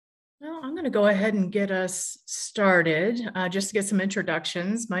going to go ahead and get us started. Just to get some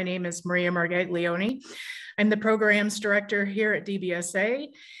introductions, my name is Maria Margaglione. I'm the programs director here at DBSA,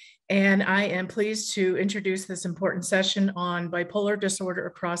 and I am pleased to introduce this important session on bipolar disorder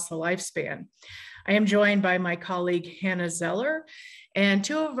across the lifespan. I am joined by my colleague, Hannah Zeller, and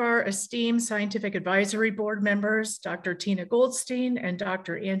two of our esteemed scientific advisory board members, Dr. Tina Goldstein and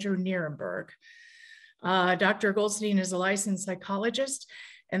Dr. Andrew Nierenberg. Dr. Goldstein is a licensed psychologist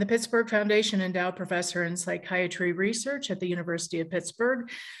and the Pittsburgh Foundation Endowed Professor in Psychiatry Research at the University of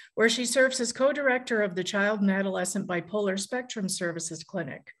Pittsburgh, where she serves as co-director of the Child and Adolescent Bipolar Spectrum Services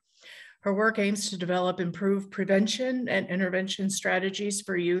Clinic. Her work aims to develop improved prevention and intervention strategies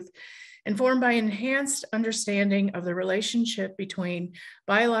for youth, informed by enhanced understanding of the relationship between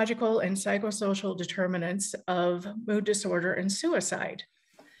biological and psychosocial determinants of mood disorder and suicide.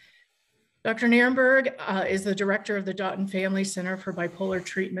 Dr. Nierenberg is the director of the Doughton Family Center for Bipolar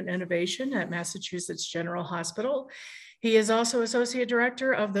Treatment Innovation at Massachusetts General Hospital. He is also associate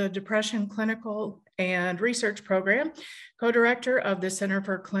director of the Depression Clinical and Research Program, co-director of the Center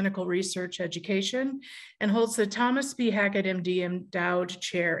for Clinical Research Education, and holds the Thomas B. Hackett MD Endowed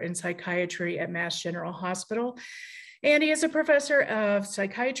Chair in Psychiatry at Mass General Hospital. And he is a professor of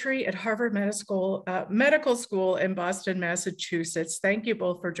psychiatry at Harvard Medical School in Boston, Massachusetts. Thank you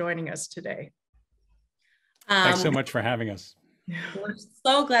both for joining us today. Thanks so much for having us. We're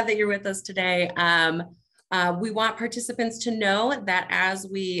so glad that you're with us today. We want participants to know that as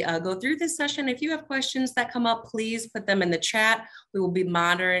we go through this session, if you have questions that come up, please put them in the chat. We will be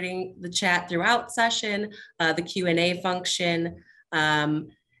monitoring the chat throughout session, the Q&A function.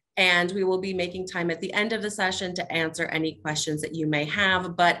 And we will be making time at the end of the session to answer any questions that you may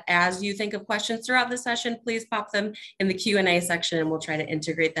have. But as you think of questions throughout the session, please pop them in the Q&A section and we'll try to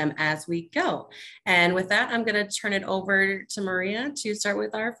integrate them as we go. And with that, I'm going to turn it over to Maria to start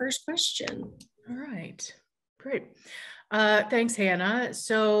with our first question. All right, great. Thanks, Hannah.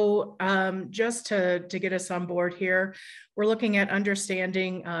 So just to get us on board here, we're looking at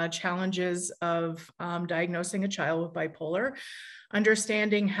understanding challenges of diagnosing a child with bipolar,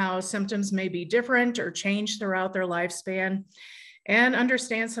 understanding how symptoms may be different or change throughout their lifespan, and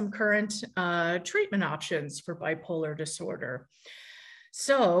understand some current treatment options for bipolar disorder.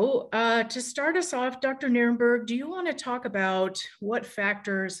 So to start us off, Dr. Nierenberg, do you want to talk about what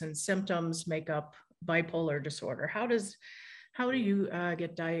factors and symptoms make up bipolar disorder? How do you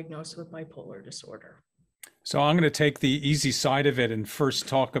get diagnosed with bipolar disorder? So I'm going to take the easy side of it and first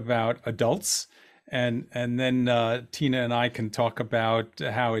talk about adults, and then Tina and I can talk about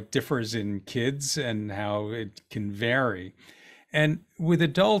how it differs in kids and how it can vary. And with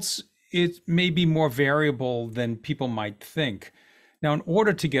adults, it may be more variable than people might think. Now, in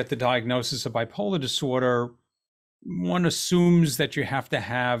order to get the diagnosis of bipolar disorder, one assumes that you have to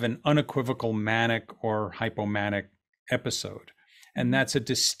have an unequivocal manic or hypomanic episode. And that's a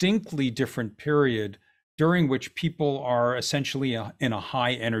distinctly different period during which people are essentially in a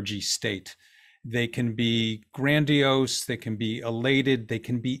high energy state. They can be grandiose, they can be elated, they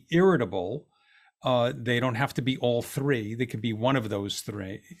can be irritable. They don't have to be all three. They could be one of those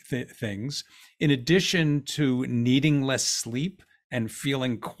three things. In addition to needing less sleep and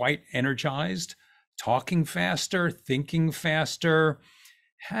feeling quite energized, talking faster, thinking faster,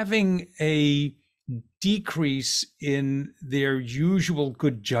 having a decrease in their usual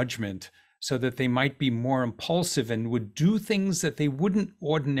good judgment so that they might be more impulsive and would do things that they wouldn't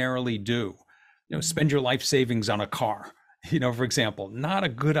ordinarily do. You know, spend your life savings on a car, for example, not a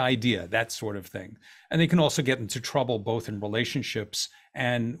good idea, that sort of thing. And they can also get into trouble both in relationships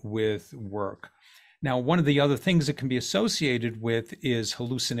and with work. Now, one of the other things that can be associated with is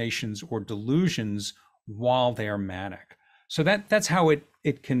hallucinations or delusions while they're manic. So that's how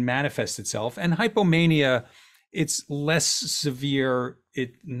it can manifest itself. And hypomania, it's less severe,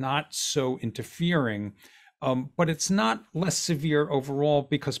 it's not so interfering, but it's not less severe overall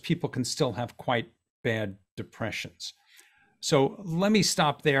because people can still have quite bad depressions. So let me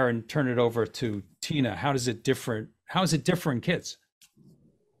stop there and turn it over to Tina. How is it differ in kids?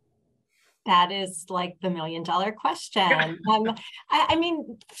 That is like the $1 million question. I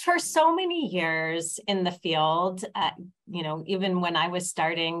mean, for so many years in the field, even when I was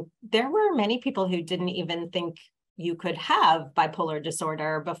starting, there were many people who didn't even think you could have bipolar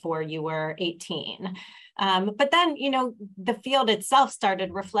disorder before you were 18. But then, the field itself started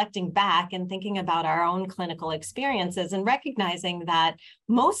reflecting back and thinking about our own clinical experiences and recognizing that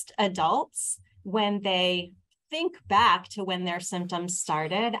most adults, when they think back to when their symptoms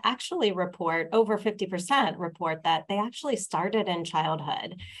started, actually report, over 50% report that they actually started in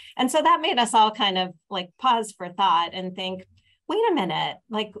childhood. And so that made us all kind of like pause for thought and think, wait a minute,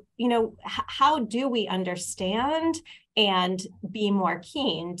 like, how do we understand and be more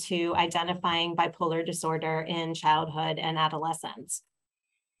keen to identifying bipolar disorder in childhood and adolescence?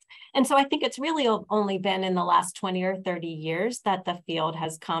 And so I think it's really only been in the last 20 or 30 years that the field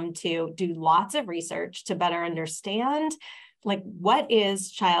has come to do lots of research to better understand, like, what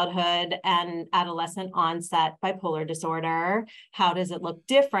is childhood and adolescent onset bipolar disorder? How does it look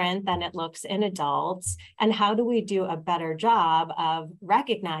different than it looks in adults? And how do we do a better job of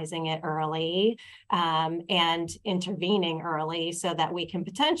recognizing it early and intervening early so that we can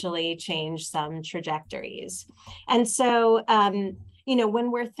potentially change some trajectories? And so,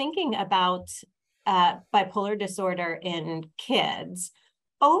 when we're thinking about bipolar disorder in kids,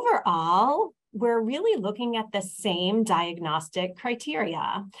 overall, we're really looking at the same diagnostic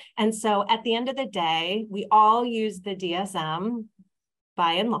criteria. And so at the end of the day, we all use the DSM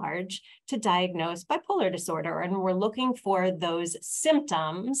by and large to diagnose bipolar disorder. And we're looking for those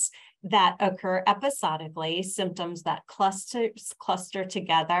symptoms that occur episodically, symptoms that cluster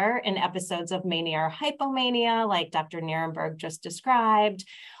together in episodes of mania or hypomania, like Dr. Nierenberg just described,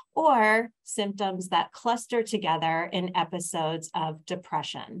 or symptoms that cluster together in episodes of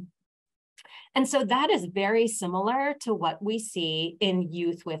depression. And so that is very similar to what we see in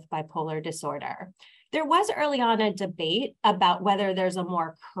youth with bipolar disorder. There was early on a debate about whether there's a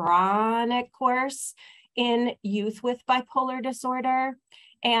more chronic course in youth with bipolar disorder.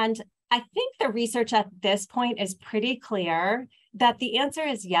 And I think the research at this point is pretty clear that the answer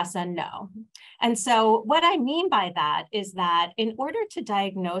is yes and no. And so what I mean by that is that in order to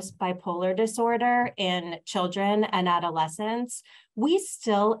diagnose bipolar disorder in children and adolescents, we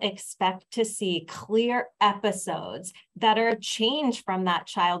still expect to see clear episodes that are a change from that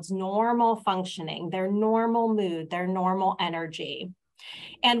child's normal functioning, their normal mood, their normal energy.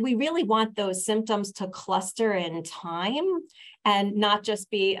 And we really want those symptoms to cluster in time and not just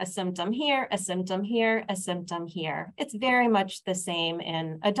be a symptom here, a symptom here, a symptom here. It's very much the same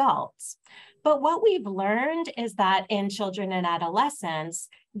in adults. But what we've learned is that in children and adolescents,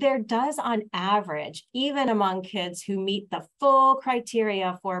 there does on average, even among kids who meet the full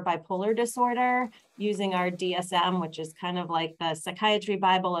criteria for bipolar disorder, using our DSM, which is kind of like the Psychiatry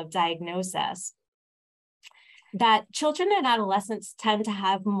Bible of diagnosis, that children and adolescents tend to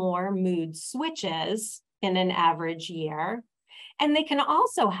have more mood switches in an average year. And they can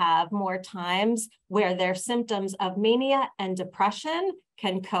also have more times where their symptoms of mania and depression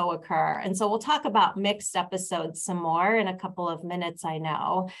can co-occur. And so we'll talk about mixed episodes some more in a couple of minutes, I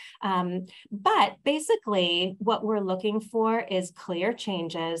know. But basically what we're looking for is clear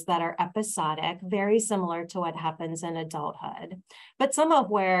changes that are episodic, very similar to what happens in adulthood. But some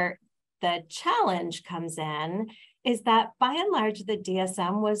of where the challenge comes in is that by and large, the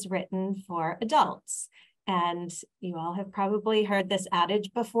DSM was written for adults. And you all have probably heard this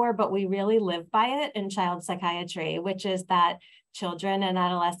adage before, but we really live by it in child psychiatry, which is that children and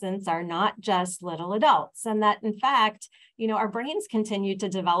adolescents are not just little adults. And that in fact, our brains continue to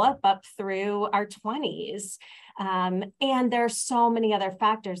develop up through our 20s. And there are so many other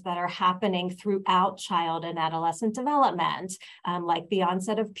factors that are happening throughout child and adolescent development, like the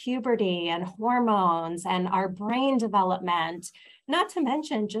onset of puberty and hormones and our brain development, not to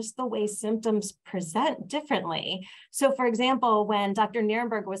mention just the way symptoms present differently. So for example, when Dr.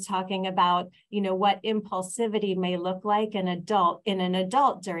 Nierenberg was talking about, what impulsivity may look like in an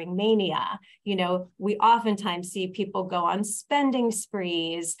adult during mania, we oftentimes see people go on spending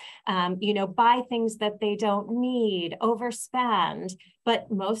sprees, buy things that they don't need, overspend, but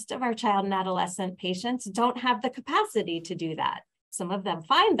most of our child and adolescent patients don't have the capacity to do that. Some of them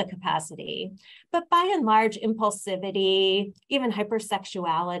find the capacity, but by and large, impulsivity, even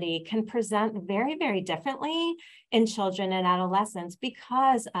hypersexuality can present very, very differently in children and adolescents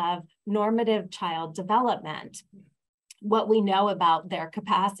because of normative child development. What we know about their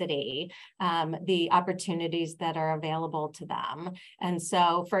capacity, the opportunities that are available to them. And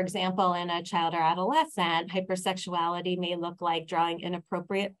so, for example, in a child or adolescent, hypersexuality may look like drawing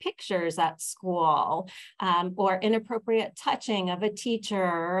inappropriate pictures at school, or inappropriate touching of a teacher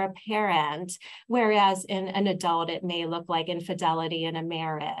or a parent, whereas in an adult, it may look like infidelity in a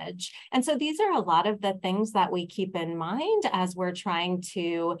marriage. And so these are a lot of the things that we keep in mind as we're trying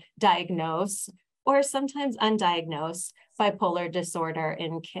to diagnose or sometimes undiagnosed bipolar disorder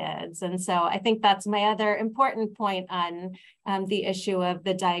in kids. And so I think that's my other important point on the issue of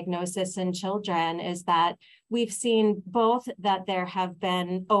the diagnosis in children is that we've seen both that there have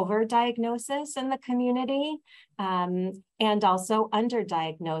been overdiagnosis in the community and also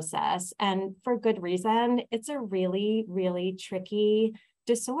underdiagnosis. And for good reason, it's a really, really tricky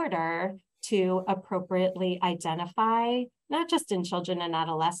disorder to appropriately identify not just in children and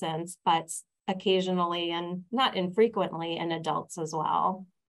adolescents, but occasionally and not infrequently in adults as well.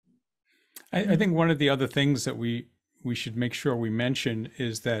 I think one of the other things that we should make sure we mention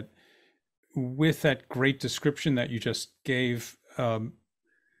is that with that great description that you just gave,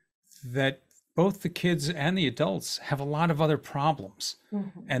 that both the kids and the adults have a lot of other problems,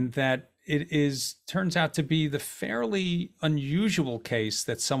 and that it turns out to be the fairly unusual case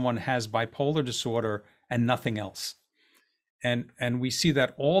that someone has bipolar disorder and nothing else. And we see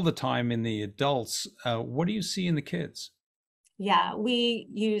that all the time in the adults. What do you see in the kids? Yeah, we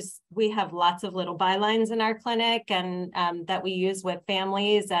have lots of little bylines in our clinic, and that we use with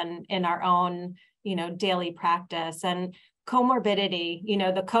families and in our own, daily practice. And comorbidity,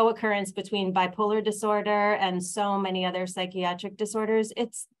 the co-occurrence between bipolar disorder and so many other psychiatric disorders,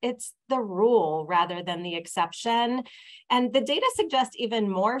 it's the rule rather than the exception. And the data suggests even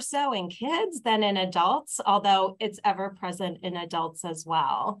more so in kids than in adults, although it's ever present in adults as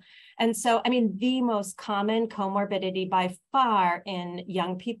well. And so, the most common comorbidity by far in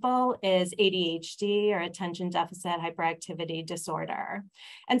young people is ADHD, or attention deficit hyperactivity disorder.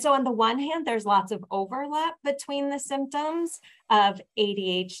 And so on the one hand, there's lots of overlap between the symptoms of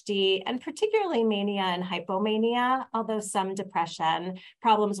ADHD and particularly mania and hypomania, although some depression,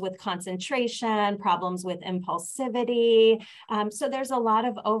 problems with concentration, problems with impulsivity. So there's a lot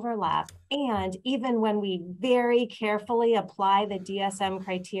of overlap. And even when we very carefully apply the DSM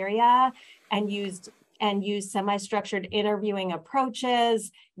criteria and use semi-structured interviewing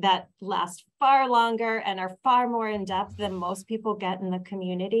approaches that last far longer and are far more in-depth than most people get in the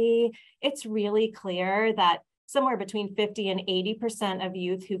community, it's really clear that somewhere between 50 and 80% of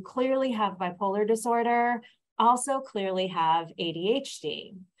youth who clearly have bipolar disorder also clearly have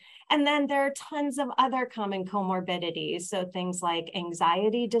ADHD. And then there are tons of other common comorbidities. So things like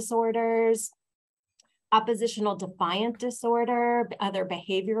anxiety disorders, oppositional defiant disorder, other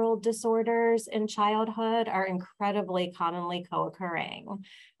behavioral disorders in childhood are incredibly commonly co-occurring.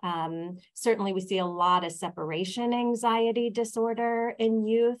 Certainly we see a lot of separation anxiety disorder in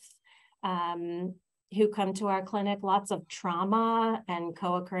youth who come to our clinic, lots of trauma and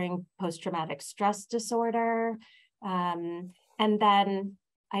co-occurring post-traumatic stress disorder. And then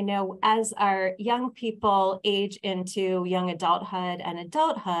I know as our young people age into young adulthood and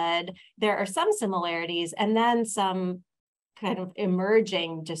adulthood, there are some similarities and then some kind of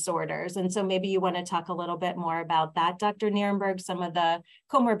emerging disorders. And so maybe you want to talk a little bit more about that, Dr. Nierenberg, some of the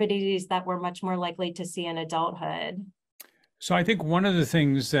comorbidities that we're much more likely to see in adulthood. So I think one of the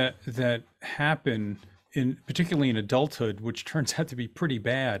things that happen particularly in adulthood, which turns out to be pretty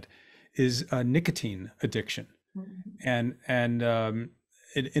bad, is nicotine addiction. And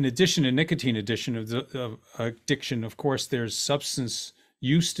in addition to nicotine addiction, of course, there's substance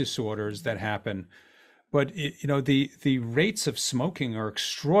use disorders that happen. But the rates of smoking are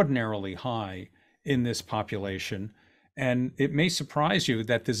extraordinarily high in this population, and it may surprise you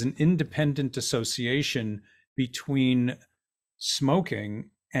that there's an independent association between smoking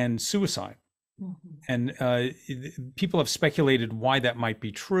and suicide. And people have speculated why that might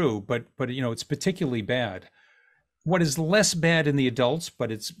be true, but it's particularly bad. What is less bad in the adults,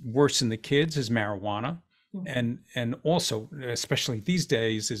 but it's worse in the kids, is marijuana, and also, especially these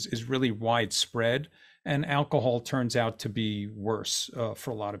days, is really widespread. And alcohol turns out to be worse for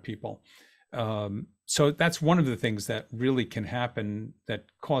a lot of people. So that's one of the things that really can happen that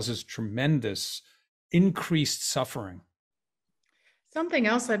causes tremendous increased suffering. Something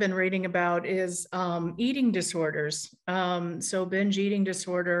else I've been reading about is eating disorders. So binge eating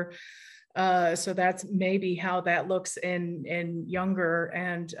disorder. So that's maybe how that looks in younger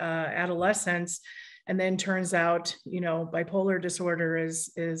and adolescents. And then turns out, bipolar disorder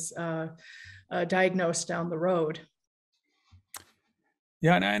is diagnosed down the road.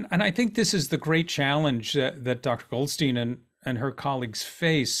 Yeah, and I think this is the great challenge that Dr. Goldstein and her colleagues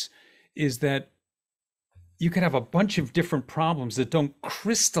face, is that you could have a bunch of different problems that don't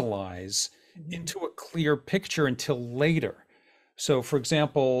crystallize into a clear picture until later. So, for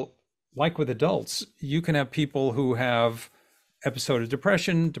example, like with adults, you can have people who have episode of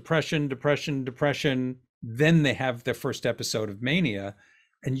depression, then they have their first episode of mania,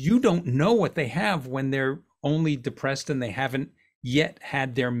 and you don't know what they have when they're only depressed and they haven't yet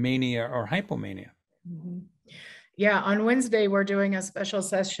had their mania or hypomania. Yeah, on Wednesday, we're doing a special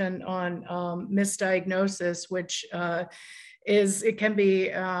session on misdiagnosis, which it can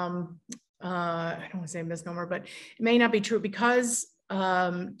be, I don't want to say a misnomer, but it may not be true because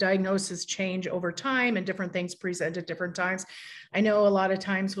diagnoses change over time and different things present at different times. I know a lot of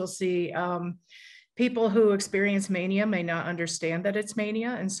times we'll see people who experience mania may not understand that it's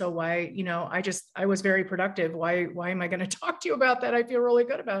mania. And so why, I was very productive. Why am I going to talk to you about that? I feel really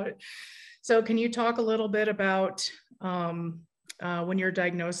good about it. So can you talk a little bit about when you're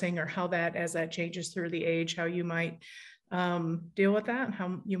diagnosing, or how that, as that changes through the age, how you might deal with that and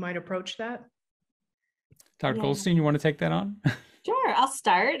how you might approach that? Dr. Goldstein, you want to take that on? Sure, I'll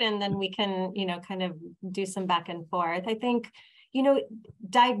start, and then we can, kind of do some back and forth. I think,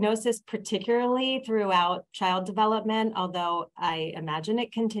 diagnosis, particularly throughout child development, although I imagine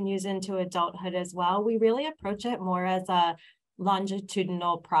it continues into adulthood as well, we really approach it more as a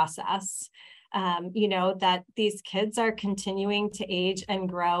longitudinal process. That these kids are continuing to age and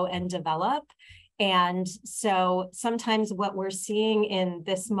grow and develop. And so sometimes what we're seeing in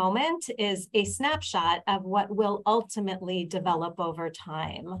this moment is a snapshot of what will ultimately develop over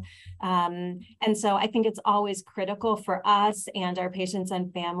time. And so I think it's always critical for us and our patients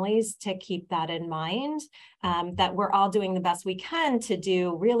and families to keep that in mind, that we're all doing the best we can to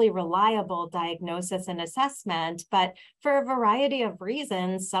do really reliable diagnosis and assessment. But for a variety of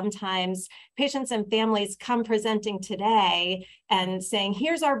reasons, sometimes patients and families come presenting today and saying,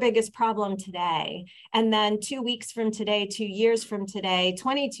 here's our biggest problem today. And then 2 weeks from today, 2 years from today,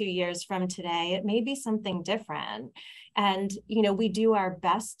 22 years from today, it may be something different. And, we do our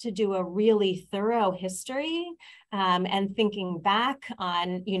best to do a really thorough history and thinking back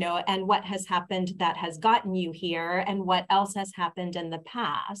on, and what has happened that has gotten you here and what else has happened in the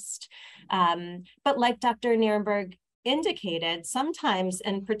past. But like Dr. Nierenberg indicated, sometimes,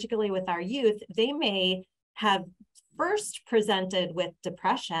 and particularly with our youth, they may have first presented with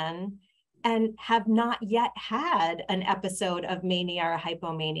depression and have not yet had an episode of mania or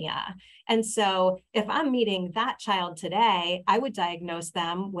hypomania. And so if I'm meeting that child today, I would diagnose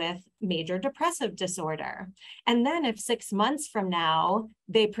them with major depressive disorder. And then if 6 months from now,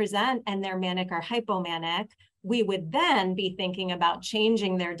 they present and they're manic or hypomanic, we would then be thinking about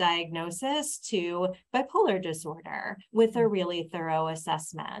changing their diagnosis to bipolar disorder with a really thorough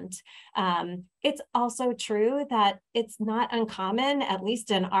assessment. It's also true that it's not uncommon, at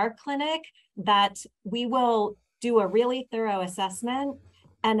least in our clinic, that we will do a really thorough assessment.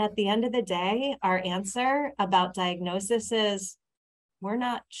 And at the end of the day, our answer about diagnosis is, we're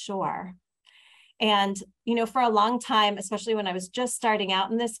not sure. And, for a long time, especially when I was just starting out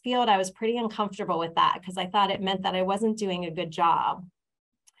in this field, I was pretty uncomfortable with that because I thought it meant that I wasn't doing a good job,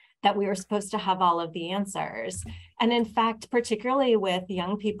 that we were supposed to have all of the answers. And in fact, particularly with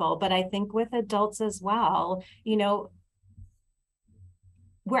young people, but I think with adults as well,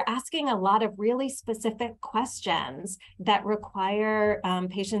 we're asking a lot of really specific questions that require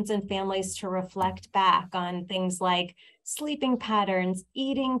patients and families to reflect back on things like sleeping patterns,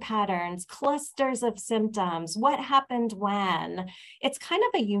 eating patterns, clusters of symptoms, what happened when. It's kind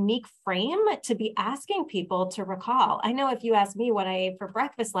of a unique frame to be asking people to recall. I know if you asked me what I ate for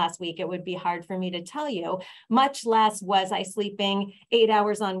breakfast last week, it would be hard for me to tell you, much less was I sleeping 8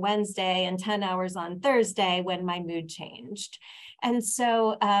 hours on Wednesday and 10 hours on Thursday when my mood changed. And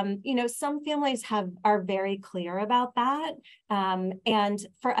so, some families are very clear about that. And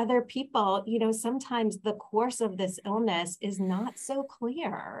for other people, sometimes the course of this illness is not so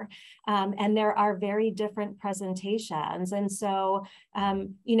clear. And there are very different presentations. And so,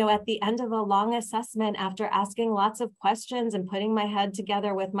 at the end of a long assessment, after asking lots of questions and putting my head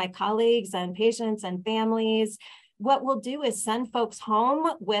together with my colleagues and patients and families, what we'll do is send folks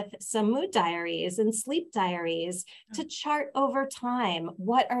home with some mood diaries and sleep diaries to chart over time.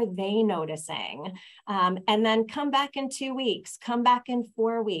 What are they noticing? And then come back in 2 weeks, come back in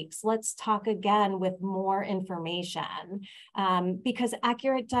 4 weeks. Let's talk again with more information, because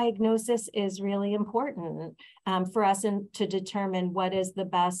accurate diagnosis is really important for us to determine what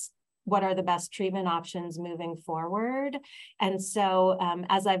are the best treatment options moving forward. And so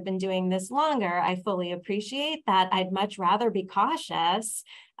as I've been doing this longer, I fully appreciate that. I'd much rather be cautious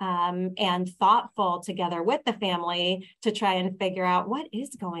and thoughtful together with the family to try and figure out what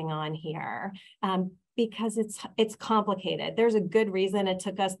is going on here. Because it's complicated. There's a good reason it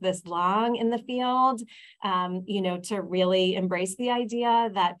took us this long in the field, to really embrace the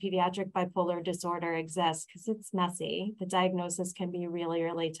idea that pediatric bipolar disorder exists, because it's messy. The diagnosis can be really,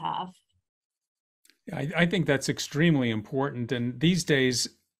 really tough. I think that's extremely important. And these days,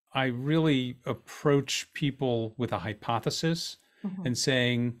 I really approach people with a hypothesis and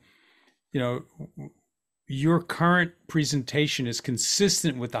saying, your current presentation is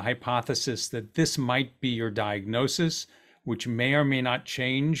consistent with the hypothesis that this might be your diagnosis, which may or may not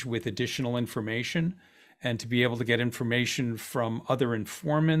change with additional information. And to be able to get information from other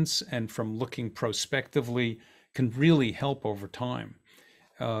informants and from looking prospectively can really help over time.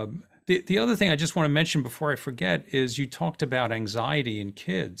 The other thing I just want to mention before I forget is you talked about anxiety in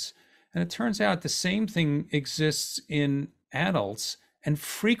kids. And it turns out the same thing exists in adults and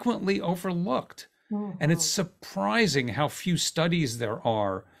frequently overlooked. And it's surprising how few studies there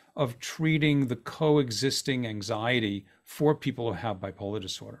are of treating the coexisting anxiety for people who have bipolar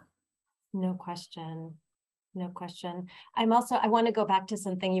disorder. No question. No question. I want to go back to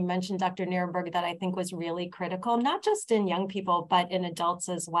something you mentioned, Dr. Nierenberg, that I think was really critical, not just in young people, but in adults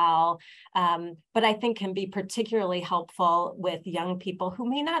as well. But I think can be particularly helpful with young people who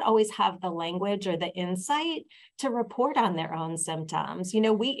may not always have the language or the insight to report on their own symptoms.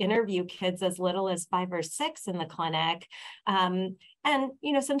 We interview kids as little as 5 or 6 in the clinic. And,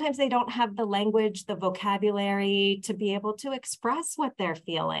 sometimes they don't have the language, the vocabulary to be able to express what they're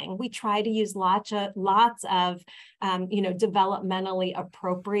feeling. We try to use lots of developmentally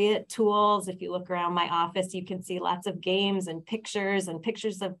appropriate tools. If you look around my office, you can see lots of games and pictures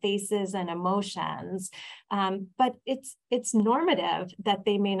of faces and emotions. But it's normative that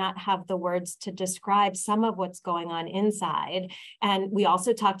they may not have the words to describe some of what's going on inside. And we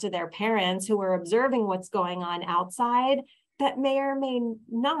also talk to their parents who are observing what's going on outside that may or may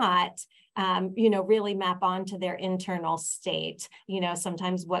not, really map onto their internal state.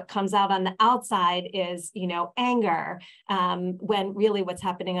 Sometimes what comes out on the outside is, anger, when really what's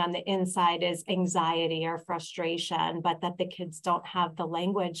happening on the inside is anxiety or frustration, but that the kids don't have the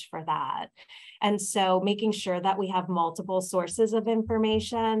language for that. And so making sure that we have multiple sources of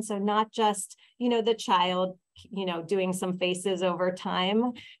information. So not just, the child doing some faces over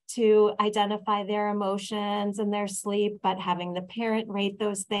time to identify their emotions and their sleep, but having the parent rate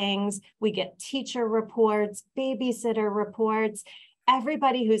those things. We get teacher reports, babysitter reports,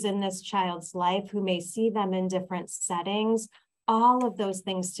 everybody who's in this child's life who may see them in different settings. All of those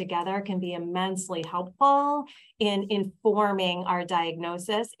things together can be immensely helpful in informing our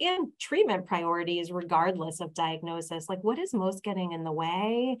diagnosis and treatment priorities, regardless of diagnosis. Like, what is most getting in the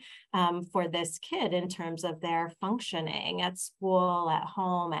way for this kid in terms of their functioning at school, at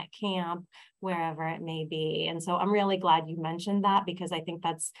home, at camp, wherever it may be. And so I'm really glad you mentioned that, because I think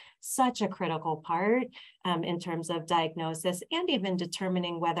that's such a critical part in terms of diagnosis and even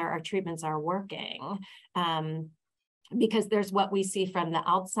determining whether our treatments are working. Because there's what we see from the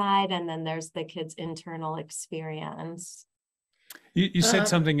outside, and then there's the kid's internal experience. You said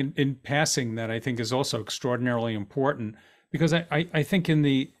something in passing that I think is also extraordinarily important, because I think in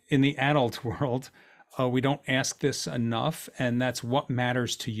the adult world, we don't ask this enough, and that's what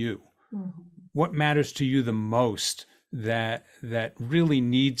matters to you. Mm-hmm. What matters to you the most that really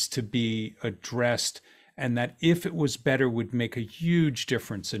needs to be addressed, and that if it was better would make a huge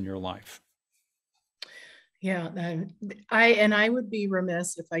difference in your life. Yeah, I would be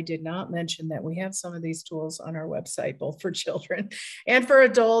remiss if I did not mention that we have some of these tools on our website, both for children and for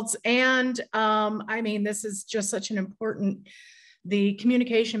adults. And this is just such an important, the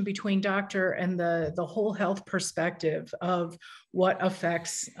communication between doctor and the whole health perspective of what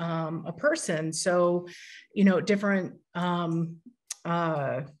affects a person. So, different, the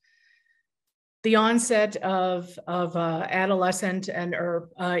onset of adolescent or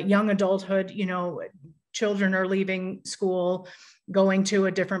young adulthood, children are leaving school, living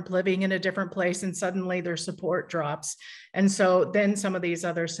in a different place, and suddenly their support drops. And so then some of these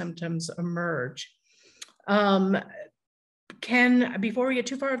other symptoms emerge. Before we get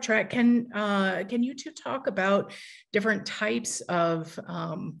too far off track, can you two talk about different types of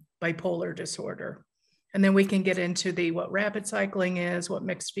bipolar disorder? And then we can get into what rapid cycling is, what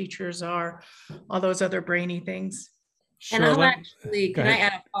mixed features are, all those other brainy things. Sure. And I'll can I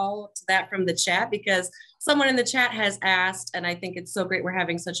add a follow-up to that from the chat? Because someone in the chat has asked, and I think it's so great we're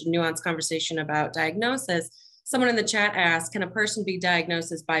having such a nuanced conversation about diagnosis. Someone in the chat asked, can a person be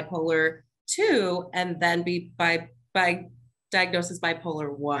diagnosed as bipolar 2 and then be diagnosed as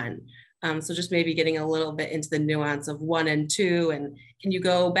bipolar 1? So just maybe getting a little bit into the nuance of 1 and 2, and can you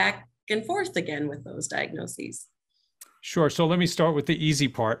go back and forth again with those diagnoses? Sure. So let me start with the easy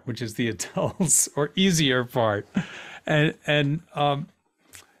part, which is the adults or easier part. And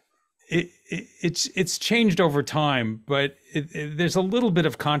it's changed over time, but there's a little bit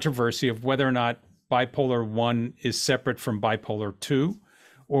of controversy of whether or not bipolar 1 is separate from bipolar 2,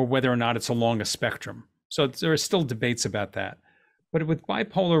 or whether or not it's along a spectrum. So there are still debates about that. But with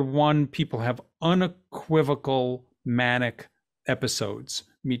bipolar 1, people have unequivocal manic episodes,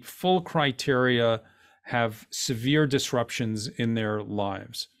 meet full criteria, have severe disruptions in their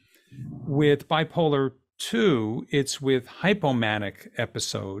lives. With bipolar 2, it's with hypomanic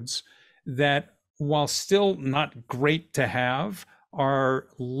episodes that, while still not great to have, are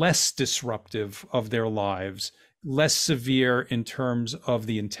less disruptive of their lives less severe in terms of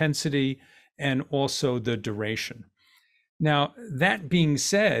the intensity and also the duration. Now, that being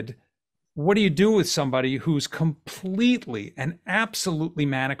said, what do you do with somebody who's completely and absolutely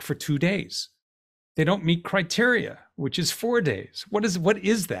manic for 2 days? They don't meet criteria, which is 4 days. What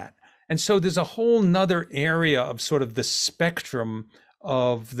is that? And so there's a whole nother area of sort of the spectrum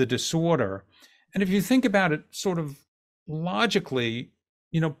of the disorder. And if you think about it sort of logically,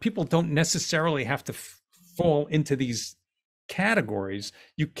 people don't necessarily have to fall into these categories.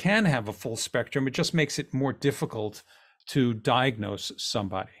 You can have a full spectrum. It just makes it more difficult to diagnose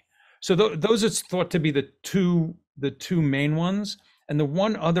somebody. So those are thought to be the two main ones. And the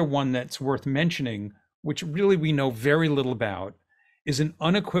one other one that's worth mentioning, which really we know very little about, is an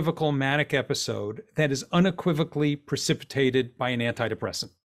unequivocal manic episode that is unequivocally precipitated by an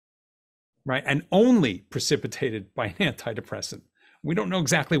antidepressant, right? And only precipitated by an antidepressant. We don't know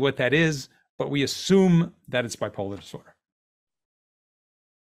exactly what that is, but we assume that it's bipolar disorder.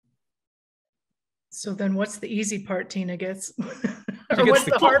 So then what's the easy part Tina gets? Or what's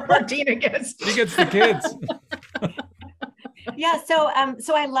the hard part Tina gets? She gets the kids. Yeah, so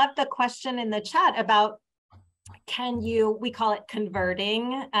I love the question in the chat about we call it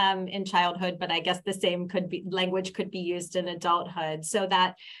converting in childhood, but I guess the same language could be used in adulthood, so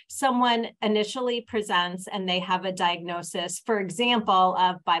that someone initially presents and they have a diagnosis, for example,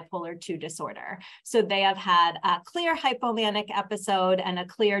 of bipolar 2 disorder. So they have had a clear hypomanic episode and a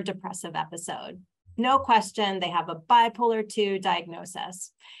clear depressive episode. No question, they have a bipolar 2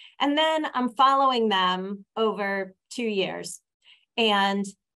 diagnosis. And then I'm following them over 2 years, and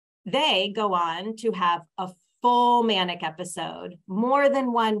they go on to have a full manic episode, more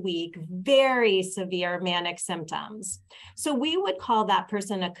than 1 week, very severe manic symptoms. So we would call that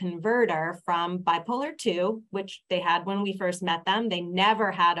person a converter from bipolar 2, which they had when we first met them. They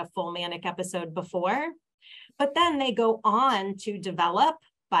never had a full manic episode before, but then they go on to develop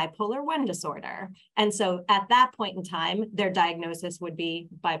bipolar 1 disorder. And so at that point in time, their diagnosis would be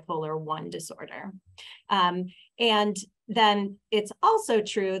bipolar 1 disorder. And then it's also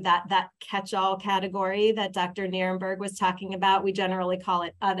true that that catch-all category that Dr. Nierenberg was talking about, we generally call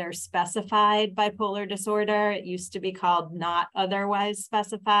it other specified bipolar disorder. It used to be called not otherwise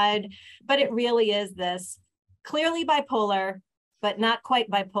specified, but it really is this clearly bipolar, but not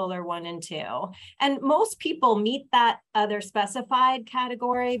quite bipolar 1 and 2. And most people meet that other specified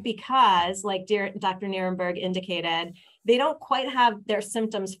category because, like Dr. Nierenberg indicated, they don't quite have their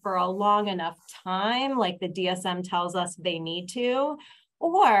symptoms for a long enough time, like the DSM tells us they need to,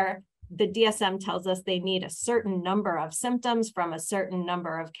 or the DSM tells us they need a certain number of symptoms from a certain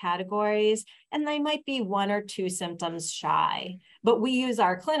number of categories, and they might be 1 or 2 symptoms shy. But we use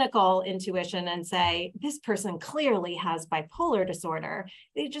our clinical intuition and say, this person clearly has bipolar disorder.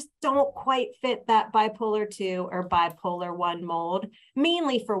 They just don't quite fit that bipolar 2 or bipolar 1 mold,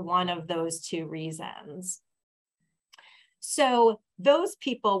 mainly for one of those 2 reasons. So those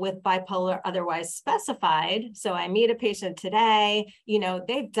people with bipolar otherwise specified, so I meet a patient today,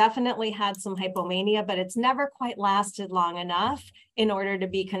 they've definitely had some hypomania, but it's never quite lasted long enough in order to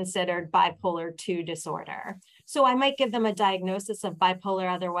be considered bipolar 2 disorder. So I might give them a diagnosis of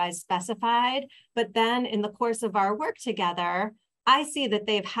bipolar otherwise specified, but then in the course of our work together, I see that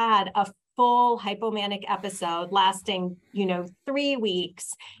they've had a full hypomanic episode lasting, 3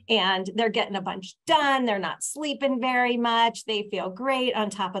 weeks, and they're getting a bunch done. They're not sleeping very much. They feel great, on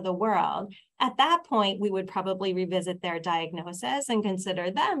top of the world. At that point, we would probably revisit their diagnosis and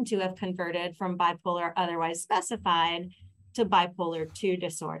consider them to have converted from bipolar otherwise specified to bipolar 2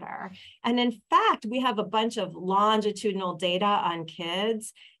 disorder. And in fact, we have a bunch of longitudinal data on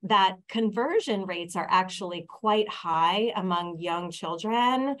kids that conversion rates are actually quite high among young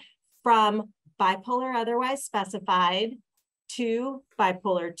children from bipolar otherwise specified to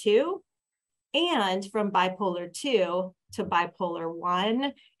bipolar 2, and from bipolar 2 to bipolar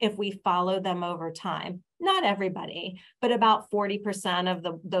 1 if we follow them over time. Not everybody, but about 40%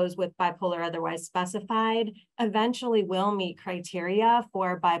 of those with bipolar otherwise specified eventually will meet criteria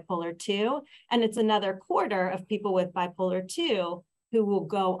for bipolar 2. And it's another quarter of people with bipolar 2 who will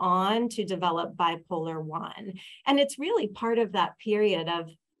go on to develop bipolar 1. And it's really part of that period of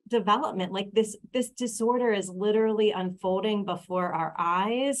development. Like this disorder is literally unfolding before our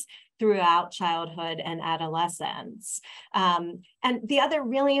eyes throughout childhood and adolescence. And the other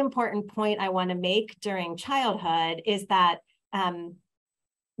really important point I want to make during childhood is that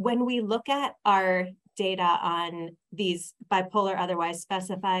when we look at our data on these bipolar otherwise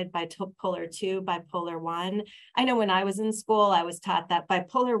specified, bipolar 2, bipolar 1. I know when I was in school, I was taught that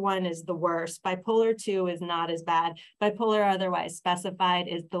bipolar 1 is the worst, bipolar 2 is not as bad, bipolar otherwise specified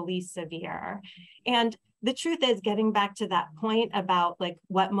is the least severe. And the truth is, getting back to that point about like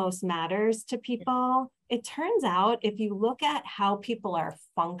what most matters to people, it turns out if you look at how people are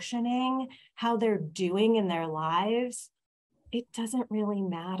functioning, how they're doing in their lives, it doesn't really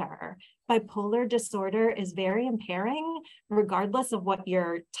matter. Bipolar disorder is very impairing, regardless of what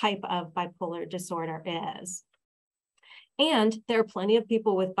your type of bipolar disorder is. And there are plenty of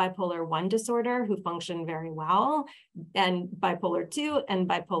people with bipolar 1 disorder who function very well, and bipolar 2 and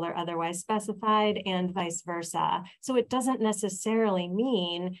bipolar otherwise specified, and vice versa. So it doesn't necessarily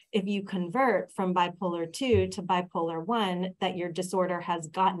mean if you convert from bipolar 2 to bipolar 1 that your disorder has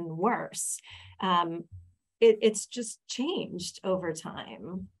gotten worse. It's just changed over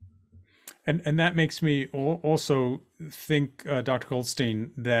time. And that makes me also think, Dr.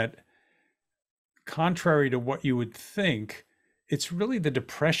 Goldstein, that contrary to what you would think, it's really the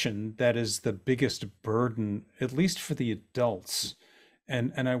depression that is the biggest burden, at least for the adults.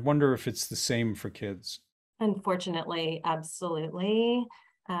 And I wonder if it's the same for kids. Unfortunately, absolutely.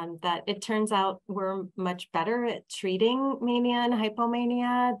 That it turns out we're much better at treating mania and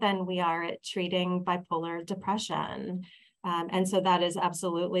hypomania than we are at treating bipolar depression. And so that is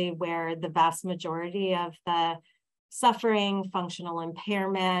absolutely where the vast majority of the suffering, functional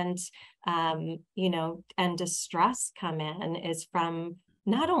impairment, and distress come in, is from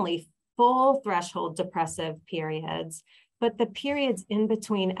not only full threshold depressive periods, but the periods in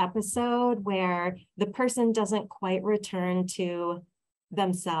between episode where the person doesn't quite return to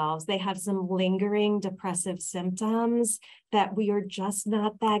themselves. They have some lingering depressive symptoms that we are just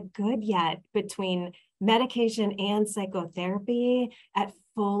not that good yet between medication and psychotherapy at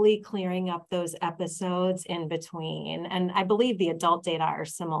fully clearing up those episodes in between. And I believe the adult data are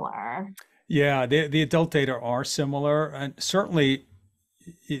similar. Yeah, the adult data are similar. And certainly,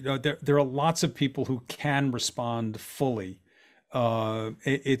 there are lots of people who can respond fully.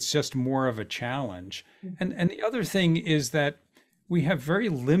 It's just more of a challenge. Mm-hmm. And the other thing is that we have very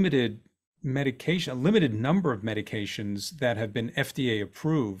limited medication, a limited number of medications that have been FDA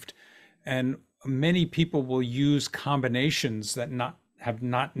approved. And many people will use combinations that have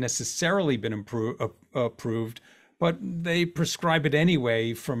not necessarily been approved, but they prescribe it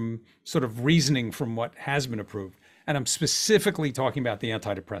anyway from sort of reasoning from what has been approved. And I'm specifically talking about the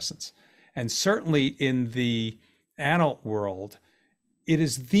antidepressants. And certainly in the adult world, it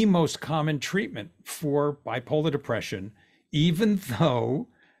is the most common treatment for bipolar depression, even though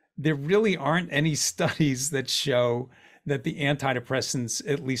there really aren't any studies that show that the antidepressants,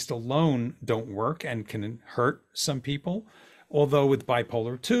 at least alone, don't work and can hurt some people. Although with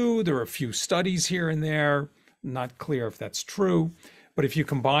bipolar 2, there are a few studies here and there, not clear if that's true. But if you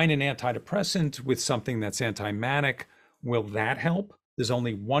combine an antidepressant with something that's anti-manic, will that help? There's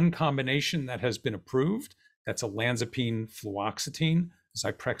only one combination that has been approved. That's olanzapine fluoxetine,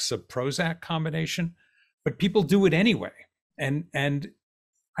 Zyprexa Prozac combination. But people do it anyway. And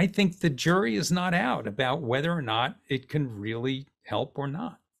I think the jury is not out about whether or not it can really help or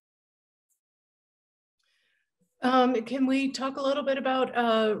not. Can we talk a little bit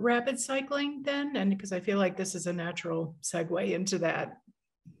about rapid cycling then? And because I feel like this is a natural segue into that.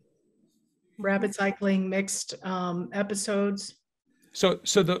 Rapid cycling, mixed episodes. So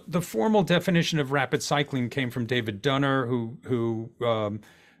the formal definition of rapid cycling came from David Dunner, who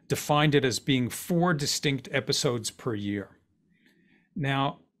defined it as being 4 distinct episodes per year.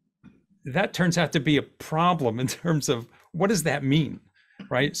 Now, that turns out to be a problem in terms of what does that mean,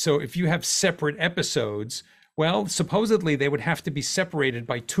 right? So if you have separate episodes, well, supposedly they would have to be separated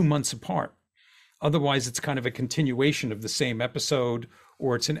by 2 months apart. Otherwise, it's kind of a continuation of the same episode,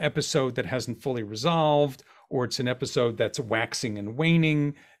 or it's an episode that hasn't fully resolved, or it's an episode that's waxing and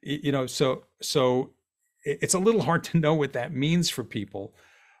waning. So it's a little hard to know what that means for people.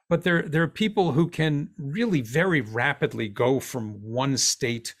 But there are people who can really very rapidly go from one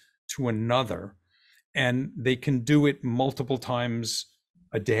state to another, and they can do it multiple times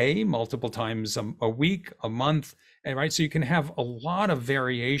a day, multiple times a week, a month, and right? So you can have a lot of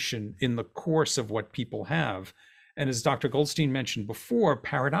variation in the course of what people have. And as Dr. Goldstein mentioned before,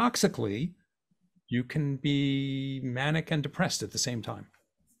 paradoxically, you can be manic and depressed at the same time.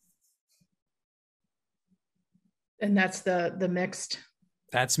 And that's the mixed.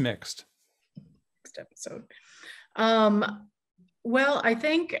 That's mixed. Next episode. Well, I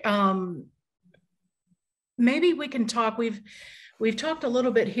think maybe we can talk. We've talked a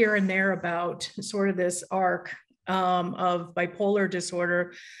little bit here and there about sort of this arc of bipolar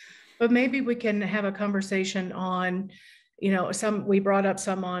disorder, but maybe we can have a conversation on, we brought up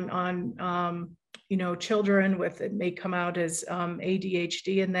some on children with, it may come out as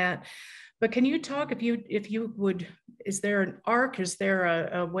ADHD and that. But can you talk, if you would, is there an arc? Is there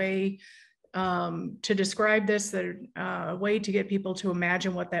a way to describe this, a way to get people to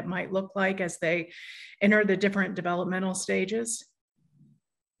imagine what that might look like as they enter the different developmental stages?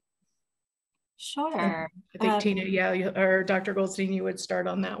 Sure. I think Tina, or Dr. Goldstein, you would start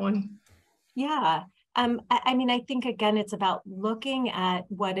on that one. Yeah. I mean, I think, again, it's about looking at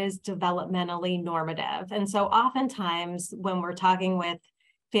what is developmentally normative. And so oftentimes when we're talking with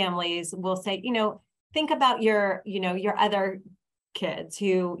families, we'll say, think about your other kids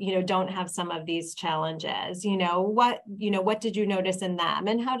who, don't have some of these challenges. What did you notice in them?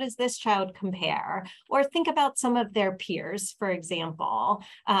 And how does this child compare? Or think about some of their peers, for example.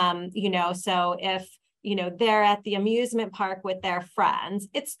 So if they're at the amusement park with their friends,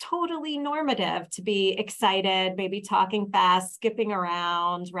 it's totally normative to be excited, maybe talking fast, skipping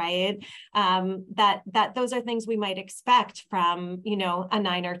around, right? That those are things we might expect from, a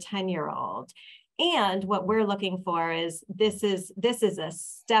 9 or 10-year-old. And what we're looking for is this is a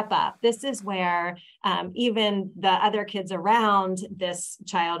step up. This is where even the other kids around this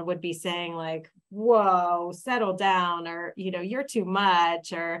child would be saying like, whoa, settle down, or, you're too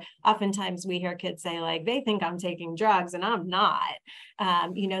much. Or oftentimes we hear kids say like, they think I'm taking drugs and I'm not,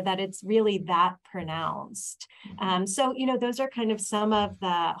 that it's really that pronounced. So, those are kind of some of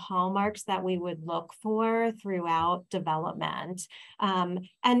the hallmarks that we would look for throughout development. And,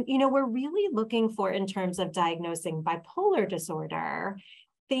 we're really looking for, in terms of diagnosing bipolar disorder,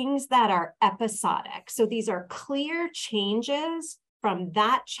 things that are episodic. So these are clear changes from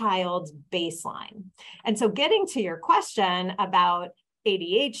that child's baseline. And so getting to your question about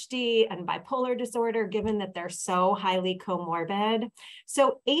ADHD and bipolar disorder, given that they're so highly comorbid.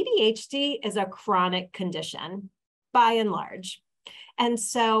 So ADHD is a chronic condition by and large. And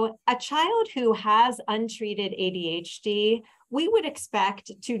so a child who has untreated ADHD, we would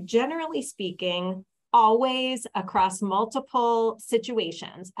expect to, generally speaking, always across multiple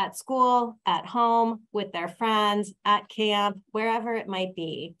situations, at school, at home, with their friends, at camp, wherever it might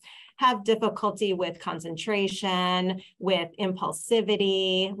be, have difficulty with concentration, with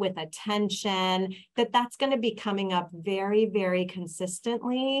impulsivity, with attention, that's going to be coming up very, very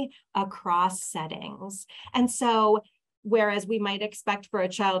consistently across settings. And so whereas we might expect for a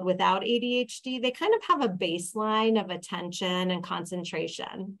child without ADHD, they kind of have a baseline of attention and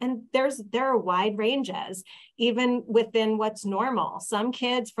concentration. And there are wide ranges, even within what's normal. Some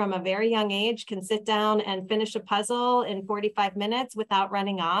kids from a very young age can sit down and finish a puzzle in 45 minutes without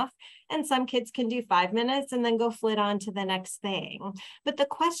running off. And some kids can do 5 minutes and then go flit on to the next thing. But the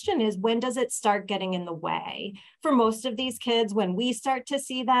question is, when does it start getting in the way? For most of these kids, when we start to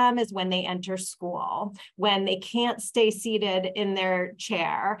see them is when they enter school, when they can't stay seated in their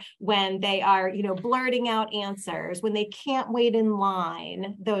chair, when they are, blurting out answers, when they can't wait in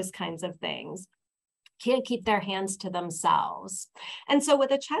line, those kinds of things. Can't keep their hands to themselves. And so with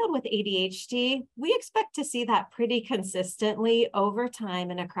a child with ADHD, we expect to see that pretty consistently over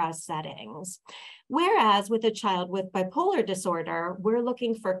time and across settings. Whereas with a child with bipolar disorder, we're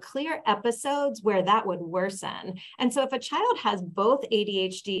looking for clear episodes where that would worsen. And so if a child has both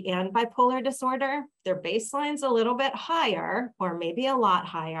ADHD and bipolar disorder, their baseline's a little bit higher, or maybe a lot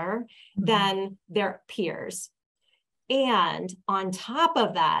higher than their peers. And on top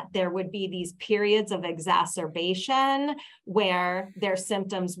of that, there would be these periods of exacerbation where their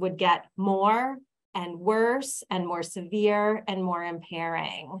symptoms would get more and worse and more severe and more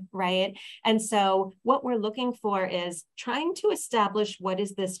impairing, right? And so what we're looking for is trying to establish what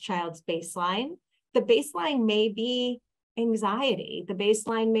is this child's baseline. The baseline may be anxiety. The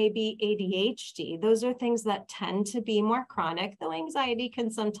baseline may be ADHD. Those are things that tend to be more chronic, though anxiety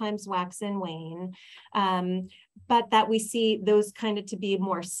can sometimes wax and wane. But that we see those kind of to be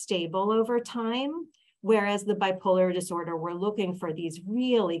more stable over time. Whereas the bipolar disorder, we're looking for these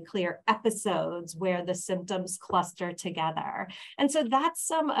really clear episodes where the symptoms cluster together. And so that's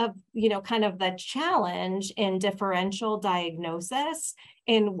some of, kind of the challenge in differential diagnosis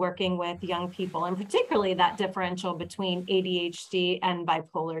in working with young people, and particularly that differential between ADHD and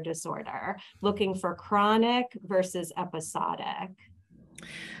bipolar disorder, looking for chronic versus episodic.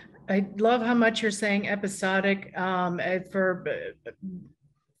 I love how much you're saying episodic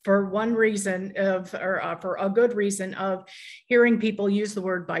for one reason for a good reason of hearing people use the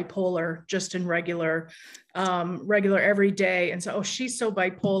word bipolar just in regular every day. And so, oh, she's so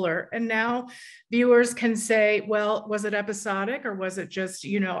bipolar. And now viewers can say, well, was it episodic or was it just,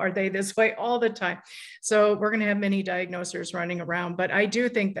 are they this way all the time? So we're going to have many diagnosers running around, but I do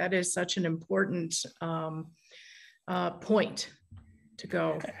think that is such an important point to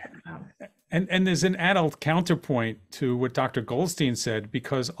go. And there's an adult counterpoint to what Dr. Goldstein said,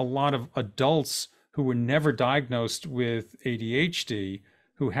 because a lot of adults who were never diagnosed with ADHD,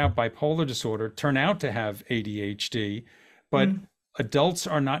 who have bipolar disorder turn out to have ADHD, but adults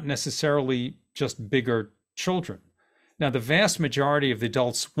are not necessarily just bigger children. Now, the vast majority of the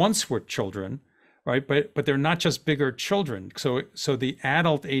adults once were children, right? But they're not just bigger children. So the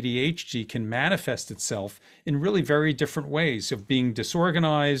adult ADHD can manifest itself in really very different ways of being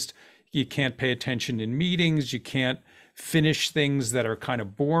disorganized. You can't pay attention in meetings. You can't finish things that are kind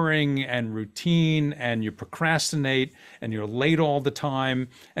of boring and routine, and you procrastinate and you're late all the time.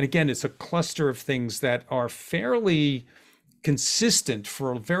 And again, it's a cluster of things that are fairly consistent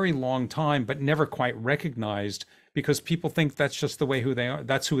for a very long time, but never quite recognized because people think that's just the way who they are.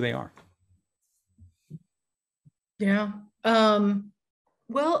 That's who they are. Yeah.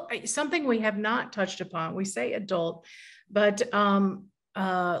 Well, something we have not touched upon, we say adult, but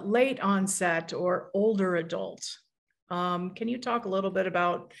late onset or older adult. Can you talk a little bit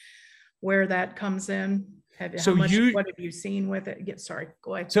about where that comes in? What have you seen with it? Sorry,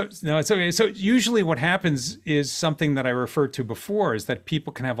 go ahead. So no, it's okay. So usually what happens is something that I referred to before, is that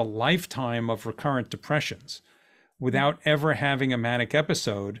people can have a lifetime of recurrent depressions without ever having a manic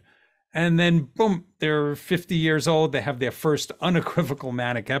episode. And then boom, they're 50 years old, they have their first unequivocal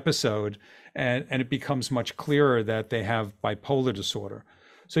manic episode, and it becomes much clearer that they have bipolar disorder.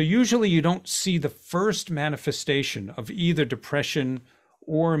 So usually you don't see the first manifestation of either depression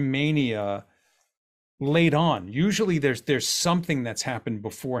or mania late on. Usually there's something that's happened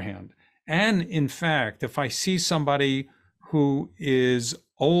beforehand. And in fact, if I see somebody who is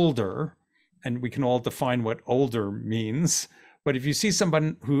older, and we can all define what older means, but if you see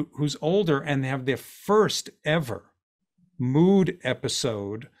someone who's older and they have their first ever mood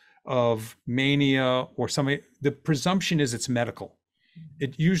episode of mania or something, the presumption is it's medical.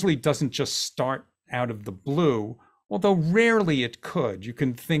 It usually doesn't just start out of the blue, although rarely it could. You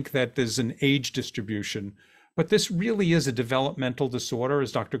can think that there's an age distribution, but this really is a developmental disorder.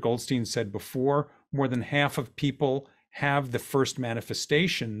 As Dr. Goldstein said before, more than half of people have the first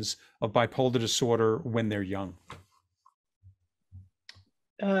manifestations of bipolar disorder when they're young.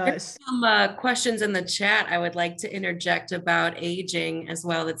 There's some questions in the chat I would like to interject about aging as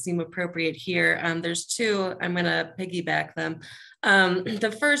well that seem appropriate here. There's two, I'm going to piggyback them.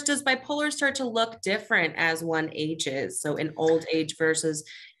 The first, does bipolar start to look different as one ages? So in old age versus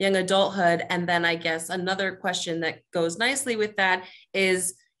young adulthood. And then I guess another question that goes nicely with that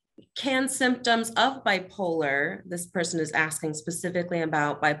is, can symptoms of bipolar, this person is asking specifically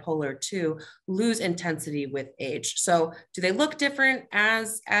about bipolar 2, lose intensity with age? So do they look different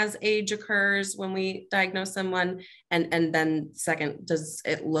as age occurs when we diagnose someone? And then second, does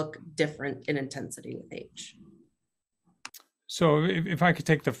it look different in intensity with age? So if I could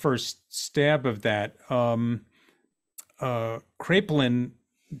take the first stab of that, Kraepelin,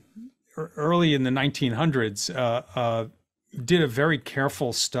 early in the 1900s, did a very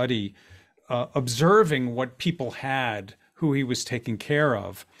careful study observing what people had who he was taking care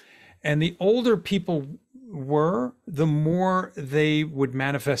of. And the older people were, the more they would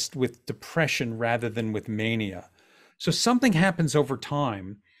manifest with depression rather than with mania. So something happens over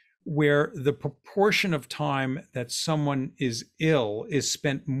time where the proportion of time that someone is ill is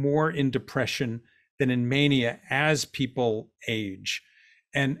spent more in depression than in mania as people age.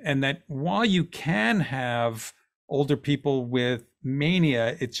 And that while you can have older people with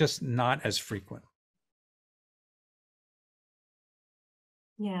mania, it's just not as frequent.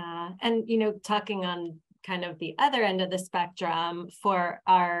 Yeah. And, you know, talking on kind of the other end of the spectrum, for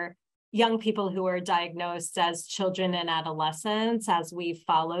our young people who are diagnosed as children and adolescents, as we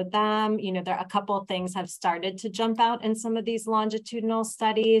followed them, you know, there are a couple of things have started to jump out in some of these longitudinal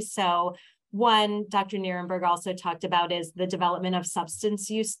studies. So one, Dr. Nierenberg also talked about is the development of substance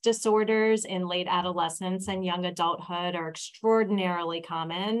use disorders in late adolescence and young adulthood are extraordinarily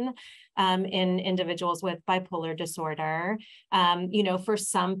common in individuals with bipolar disorder. You know, for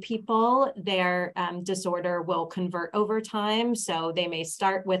some people, their disorder will convert over time. So they may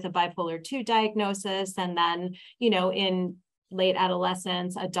start with a bipolar 2 diagnosis and then, you know, in late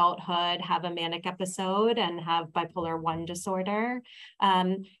adolescence, adulthood, have a manic episode and have bipolar 1 disorder.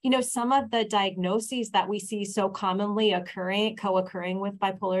 You know, some of the diagnoses that we see so commonly co-occurring with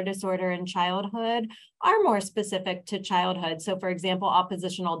bipolar disorder in childhood are more specific to childhood. So for example,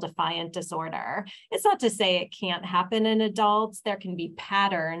 oppositional defiant disorder. It's not to say it can't happen in adults. There can be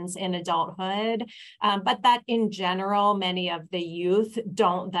patterns in adulthood, but that in general, many of the youth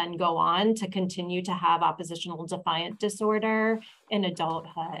don't then go on to continue to have oppositional defiant disorder in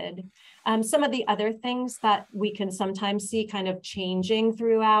adulthood. Some of the other things that we can sometimes see kind of changing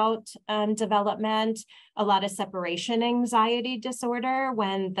throughout development, a lot of separation anxiety disorder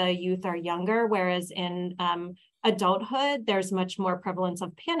when the youth are younger, whereas in adulthood, there's much more prevalence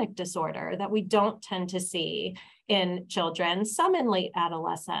of panic disorder that we don't tend to see in children, some in late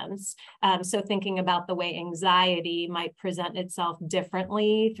adolescence. So thinking about the way anxiety might present itself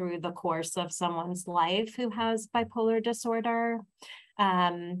differently through the course of someone's life who has bipolar disorder.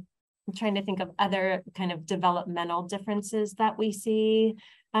 I'm trying to think of other kind of developmental differences that we see.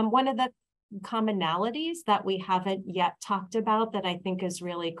 One of the commonalities that we haven't yet talked about that I think is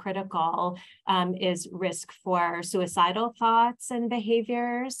really critical is risk for suicidal thoughts and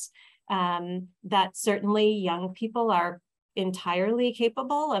behaviors. That certainly young people are entirely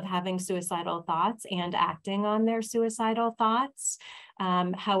capable of having suicidal thoughts and acting on their suicidal thoughts.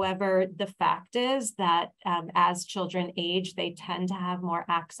 However, the fact is that as children age, they tend to have more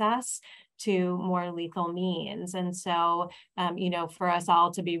access to more lethal means. And so, for us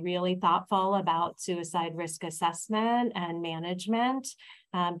all to be really thoughtful about suicide risk assessment and management,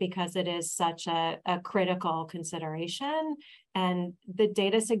 because it is such a critical consideration. And the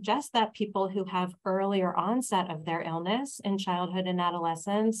data suggests that people who have earlier onset of their illness in childhood and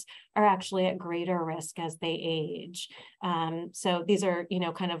adolescence are actually at greater risk as they age. So these are,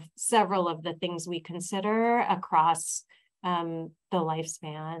 kind of several of the things we consider across the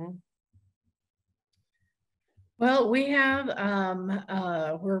lifespan. Well, we have,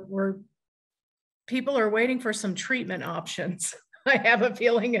 people are waiting for some treatment options. I have a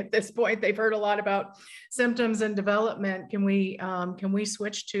feeling at this point they've heard a lot about symptoms and development. Can we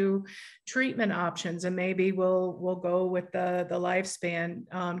switch to treatment options, and maybe we'll go with the lifespan?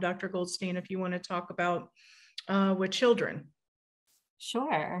 Dr. Goldstein, if you want to talk about with children.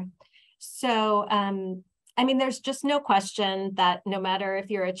 Sure. So, there's just no question that no matter if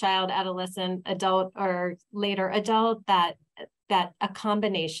you're a child, adolescent, adult, or later adult, that a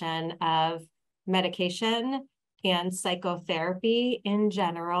combination of medication and psychotherapy in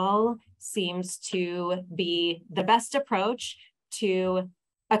general seems to be the best approach to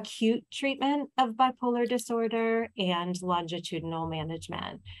acute treatment of bipolar disorder and longitudinal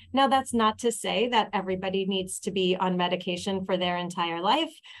management. Now, that's not to say that everybody needs to be on medication for their entire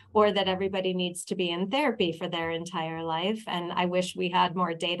life, or that everybody needs to be in therapy for their entire life. And I wish we had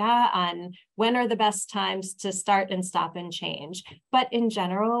more data on when are the best times to start and stop and change. But in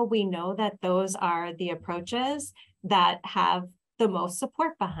general, we know that those are the approaches that have the most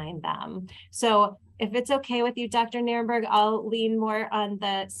support behind them. So if it's okay with you, Dr. Nierenberg, I'll lean more on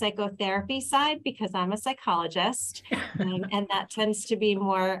the psychotherapy side because I'm a psychologist, and that tends to be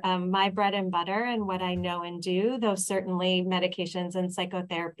more my bread and butter and what I know and do, though certainly medications and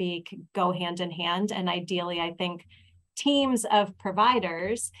psychotherapy could go hand in hand. And ideally, I think teams of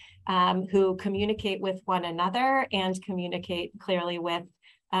providers who communicate with one another and communicate clearly with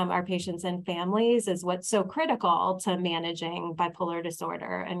our patients and families is what's so critical to managing bipolar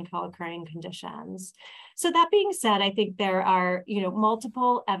disorder and co-occurring conditions. So that being said, I think there are,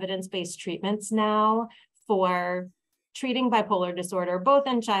 multiple evidence-based treatments now for treating bipolar disorder, both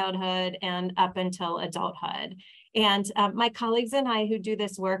in childhood and up until adulthood. And my colleagues and I who do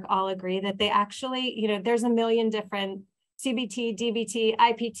this work all agree that they actually, there's a million different CBT, DBT,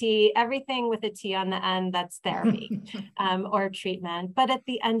 IPT, everything with a T on the end, that's therapy or treatment. But at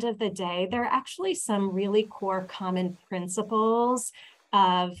the end of the day, there are actually some really core common principles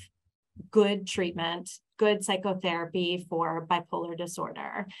of good treatment, good psychotherapy for bipolar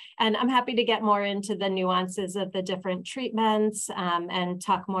disorder. And I'm happy to get more into the nuances of the different treatments and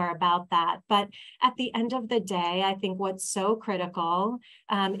talk more about that. But at the end of the day, I think what's so critical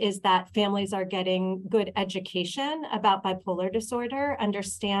is that families are getting good education about bipolar disorder,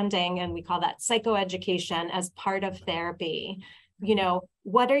 understanding, and we call that psychoeducation as part of therapy.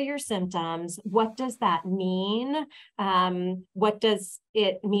 What are your symptoms? What does that mean? What does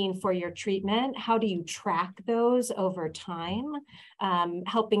it mean for your treatment? How do you track those over time?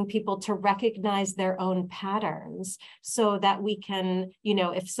 Helping people to recognize their own patterns so that we can,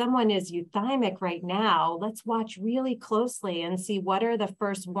 if someone is euthymic right now, let's watch really closely and see what are the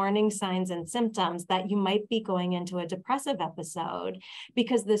first warning signs and symptoms that you might be going into a depressive episode.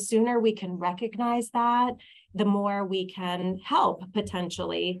 Because the sooner we can recognize that, the more we can help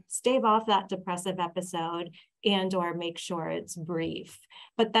potentially stave off that depressive episode and or make sure it's brief.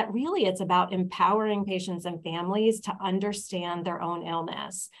 But that really it's about empowering patients and families to understand their own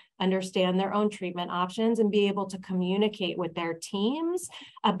illness, understand their own treatment options, and be able to communicate with their teams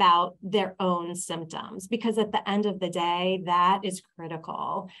about their own symptoms. Because at the end of the day, that is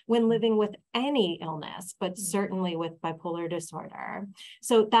critical when living with any illness, but certainly with bipolar disorder.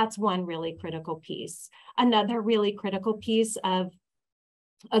 So that's one really critical piece. Another really critical piece of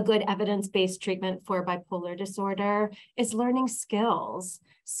A good evidence-based treatment for bipolar disorder is learning skills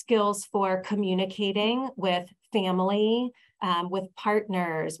for communicating with family, with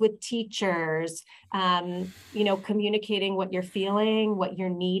partners, with teachers, communicating what you're feeling, what you're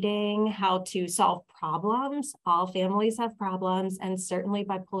needing, how to solve problems. All families have problems, and certainly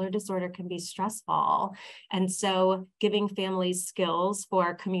bipolar disorder can be stressful. And so giving families skills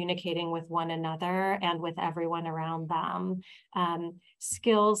for communicating with one another and with everyone around them.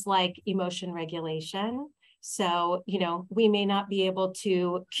 Skills like emotion regulation. So, we may not be able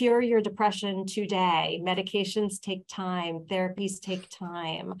to cure your depression today. Medications take time, therapies take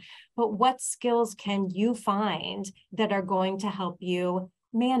time. But what skills can you find that are going to help you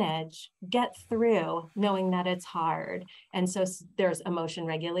manage, get through, knowing that it's hard? And so there's emotion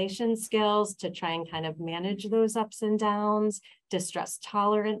regulation skills to try and kind of manage those ups and downs, distress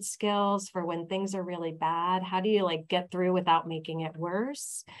tolerance skills for when things are really bad. How do you get through without making it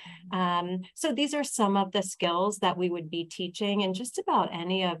worse? So these are some of the skills that we would be teaching in just about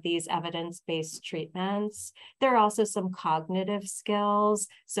any of these evidence-based treatments. There are also some cognitive skills.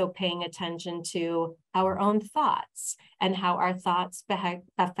 So paying attention to our own thoughts and how our thoughts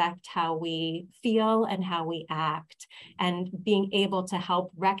affect how we feel and how we act, and being able to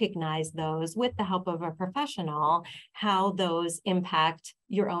help recognize those with the help of a professional, how those impact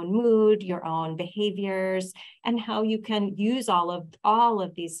your own mood, your own behaviors, and how you can use all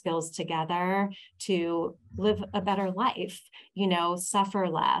of these skills together to live a better life, suffer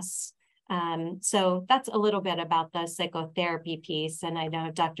less. So that's a little bit about the psychotherapy piece. And I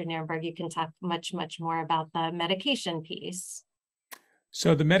know, Dr. Nierenberg, you can talk much, much more about the medication piece.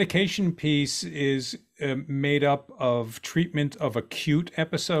 So the medication piece is made up of treatment of acute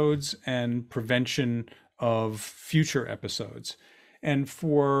episodes and prevention of future episodes. And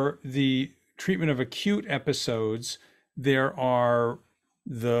for the treatment of acute episodes, there are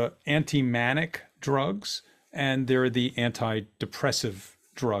the anti-manic drugs and there are the antidepressive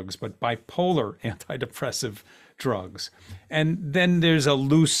drugs, but bipolar antidepressive drugs. And then there's a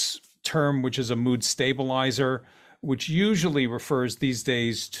loose term, which is a mood stabilizer, which usually refers these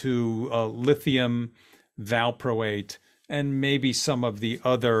days to lithium, valproate, and maybe some of the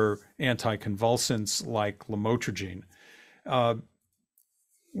other anticonvulsants like lamotrigine.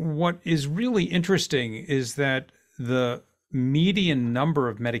 What is really interesting is that the median number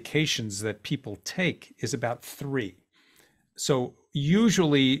of medications that people take is about 3. So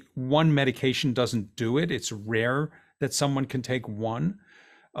usually one medication doesn't do it. It's rare that someone can take one,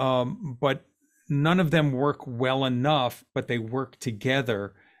 but none of them work well enough, but they work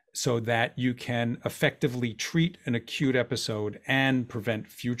together so that you can effectively treat an acute episode and prevent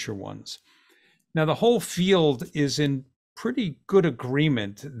future ones. Now, the whole field is in pretty good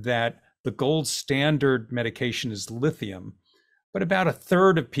agreement that the gold standard medication is lithium, but about a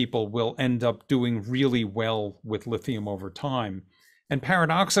third of people will end up doing really well with lithium over time. And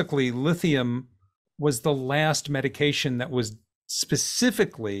paradoxically, lithium was the last medication that was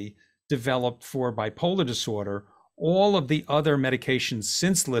specifically developed for bipolar disorder. All of the other medications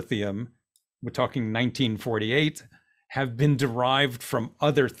since lithium, we're talking 1948, have been derived from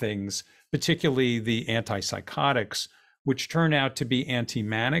other things, particularly the antipsychotics, which turn out to be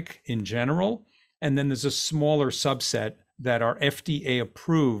anti-manic in general. And then there's a smaller subset that are FDA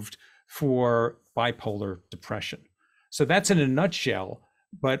approved for bipolar depression. So that's in a nutshell.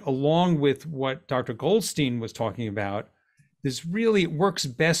 But along with what Dr. Goldstein was talking about, this really works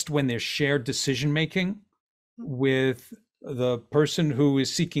best when there's shared decision-making with the person who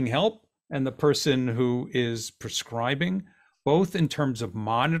is seeking help and the person who is prescribing, both in terms of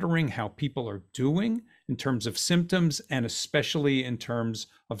monitoring how people are doing, in terms of symptoms, and especially in terms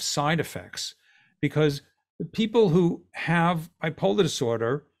of side effects. Because the people who have bipolar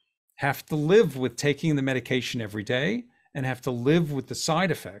disorder have to live with taking the medication every day and have to live with the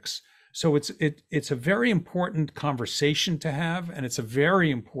side effects. So it's a very important conversation to have, and it's a very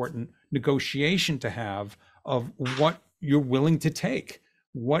important negotiation to have of what you're willing to take,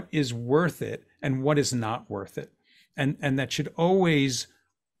 what is worth it and what is not worth it. And that should always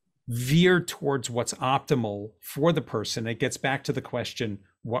veer towards what's optimal for the person. It gets back to the question,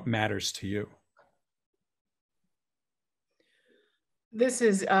 what matters to you? This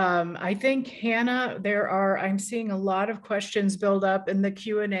is, I think, Hannah, I'm seeing a lot of questions build up in the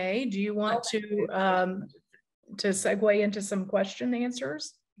Q&A. Do you want to segue into some question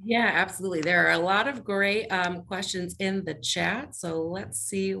answers? Yeah, absolutely. There are a lot of great questions in the chat. So let's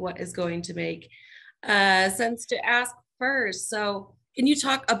see what is going to make sense to ask first. So can you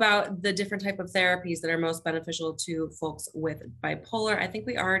talk about the different type of therapies that are most beneficial to folks with bipolar? I think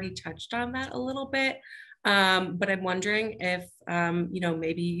we already touched on that a little bit. But I'm wondering if,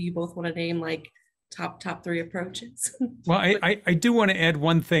 maybe you both want to name like top 3 approaches. Well, I do want to add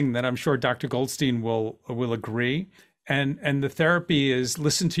one thing that I'm sure Dr. Goldstein will agree. And the therapy is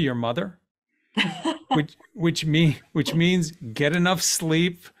listen to your mother, which means get enough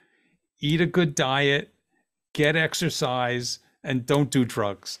sleep, eat a good diet, get exercise, and don't do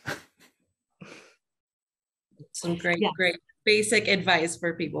drugs. Some great basic advice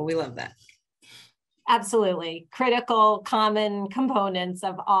for people. We love that. Absolutely. Critical, common components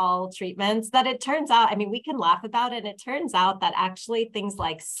of all treatments that it turns out, I mean, we can laugh about it. It turns out that actually things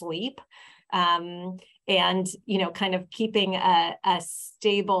like sleep and, kind of keeping a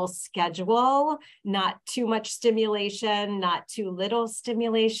stable schedule, not too much stimulation, not too little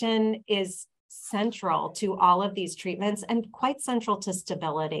stimulation is central to all of these treatments and quite central to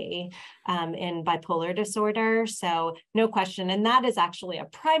stability in bipolar disorder. So no question. And that is actually a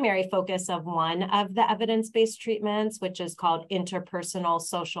primary focus of one of the evidence-based treatments, which is called interpersonal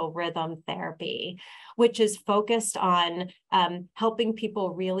social rhythm therapy, which is focused on helping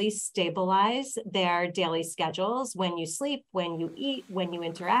people really stabilize their daily schedules, when you sleep, when you eat, when you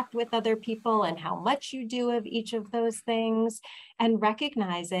interact with other people, and how much you do of each of those things, and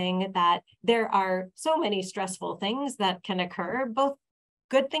recognizing that there are so many stressful things that can occur, both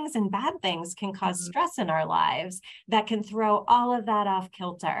good things and bad things can cause stress in our lives that can throw all of that off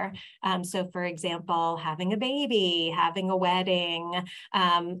kilter. So for example, having a baby, having a wedding,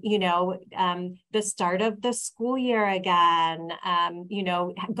 the start of the school year again,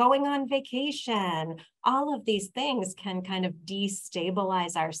 going on vacation, all of these things can kind of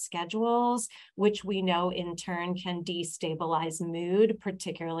destabilize our schedules, which we know in turn can destabilize mood,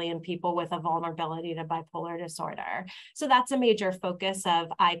 particularly in people with a vulnerability to bipolar disorder. So that's a major focus of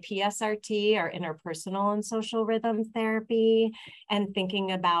IPSRT, or interpersonal and social rhythm therapy, and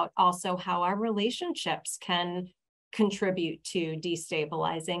thinking about also how our relationships can contribute to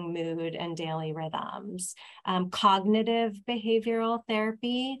destabilizing mood and daily rhythms. Cognitive behavioral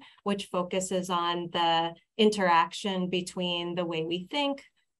therapy, which focuses on the interaction between the way we think,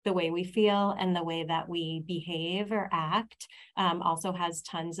 the way we feel, and the way that we behave or act, also has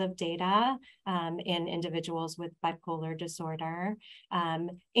tons of data in individuals with bipolar disorder.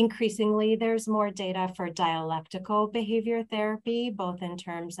 Increasingly, there's more data for dialectical behavior therapy, both in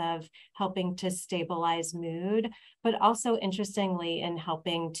terms of helping to stabilize mood, but also interestingly in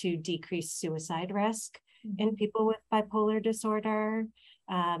helping to decrease suicide risk in people with bipolar disorder.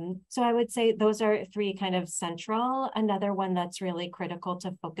 So I would say those are 3 kind of central. Another one that's really critical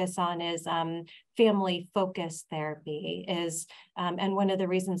to focus on is family focused therapy is, and one of the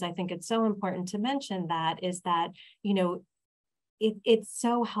reasons I think it's so important to mention that is that, it's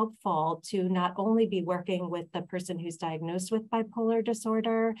so helpful to not only be working with the person who's diagnosed with bipolar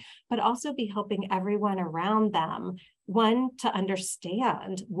disorder, but also be helping everyone around them. One, to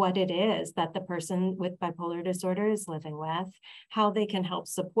understand what it is that the person with bipolar disorder is living with, how they can help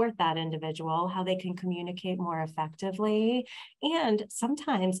support that individual, how they can communicate more effectively. And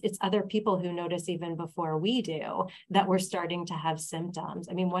sometimes it's other people who notice even before we do that we're starting to have symptoms.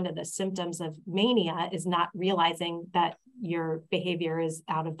 I mean, one of the symptoms of mania is not realizing that your behavior is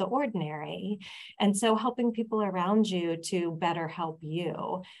out of the ordinary. And so helping people around you to better help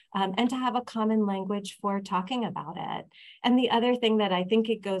you and to have a common language for talking about it. And the other thing that I think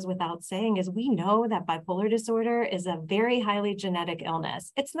it goes without saying is we know that bipolar disorder is a very highly genetic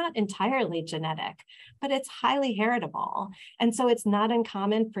illness. It's not entirely genetic, but it's highly heritable. And so it's not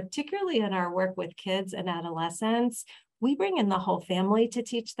uncommon, particularly in our work with kids and adolescents. We bring in the whole family to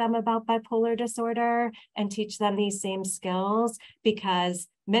teach them about bipolar disorder and teach them these same skills because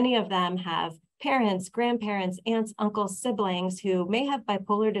many of them have parents, grandparents, aunts, uncles, siblings who may have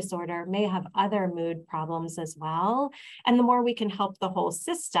bipolar disorder, may have other mood problems as well. And the more we can help the whole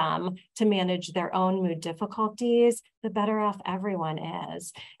system to manage their own mood difficulties, the better off everyone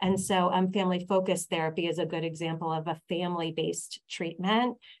is. And so family-focused therapy is a good example of a family-based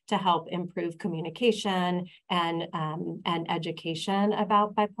treatment to help improve communication and education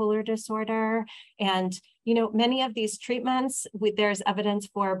about bipolar disorder. And many of these treatments, there's evidence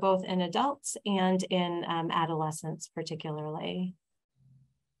for both in adults and in adolescents particularly.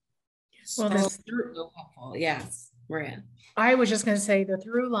 Well, that's so helpful. Yes, Maria. I was just going to say the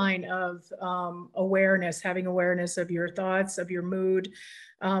through line of awareness, having awareness of your thoughts, of your mood,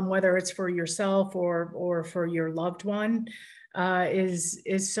 whether it's for yourself or for your loved one,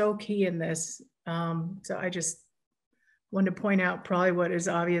 is so key in this. So I just want to point out probably what is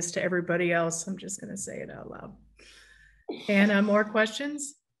obvious to everybody else. I'm just going to say it out loud. And more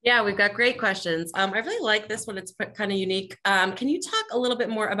questions? Yeah, we've got great questions. I really like this one. It's kind of unique. Can you talk a little bit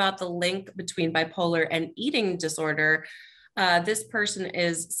more about the link between bipolar and eating disorder? This person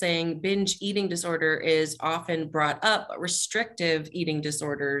is saying binge eating disorder is often brought up, but restrictive eating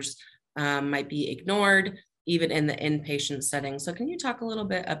disorders might be ignored, even in the inpatient setting. So can you talk a little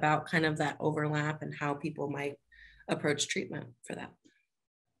bit about kind of that overlap and how people might approach treatment for that?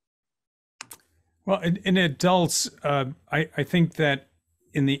 Well, in adults, I think that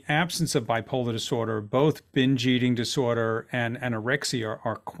in the absence of bipolar disorder, both binge eating disorder and anorexia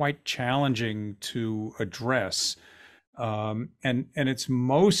are quite challenging to address. And it's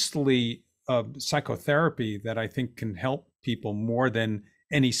mostly psychotherapy that I think can help people more than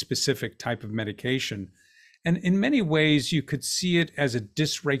any specific type of medication. And in many ways, you could see it as a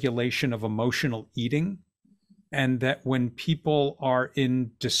dysregulation of emotional eating, and that when people are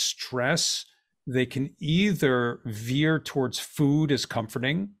in distress, they can either veer towards food as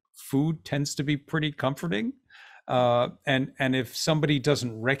comforting. Food tends to be pretty comforting. And if somebody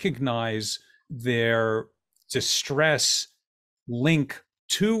doesn't recognize their distress link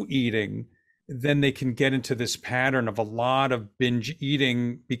to eating, then they can get into this pattern of a lot of binge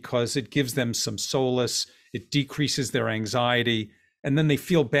eating because it gives them some solace, it decreases their anxiety, and then they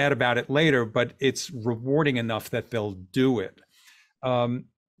feel bad about it later, but it's rewarding enough that they'll do it.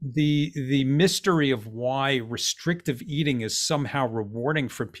 The mystery of why restrictive eating is somehow rewarding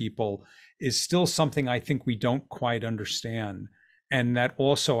for people is still something I think we don't quite understand. And that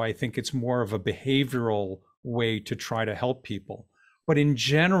also, I think it's more of a behavioral way to try to help people. But in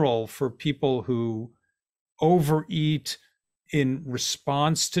general, for people who overeat in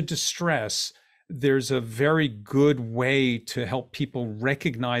response to distress, there's a very good way to help people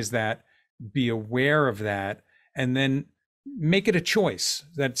recognize that, be aware of that, and then make it a choice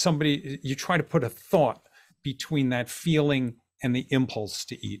that you try to put a thought between that feeling and the impulse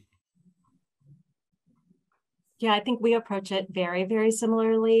to eat. Yeah, I think we approach it very, very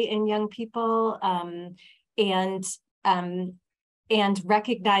similarly in young people, and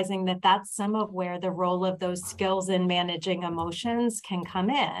recognizing that that's some of where the role of those skills in managing emotions can come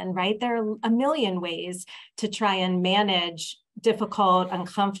in, right? There are a million ways to try and manage difficult,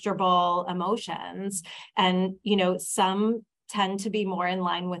 uncomfortable emotions. And, some tend to be more in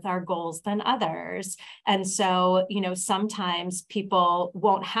line with our goals than others. And so, sometimes people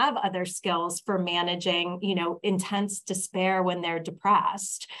won't have other skills for managing, intense despair when they're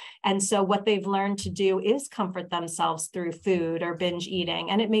depressed. And so what they've learned to do is comfort themselves through food or binge eating.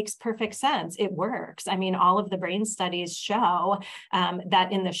 And it makes perfect sense. It works. I mean, all of the brain studies show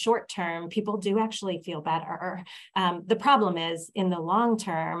that in the short term, people do actually feel better. The problem is in the long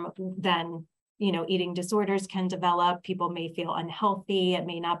term, then eating disorders can develop. People may feel unhealthy. It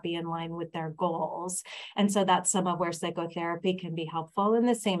may not be in line with their goals. And so that's some of where psychotherapy can be helpful. And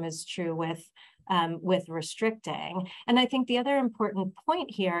the same is true with restricting. And I think the other important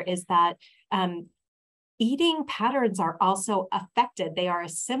point here is that eating patterns are also affected. They are a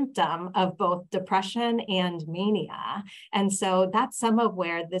symptom of both depression and mania. And so that's some of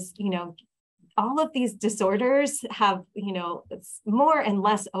where this, all of these disorders have, more and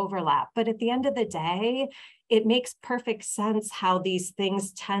less overlap. But at the end of the day, it makes perfect sense how these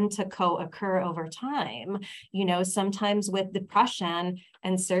things tend to co-occur over time. Sometimes with depression,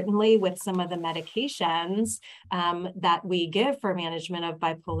 and certainly with some of the medications that we give for management of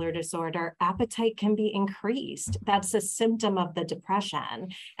bipolar disorder, appetite can be increased. That's a symptom of the depression.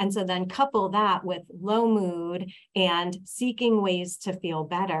 And so then couple that with low mood and seeking ways to feel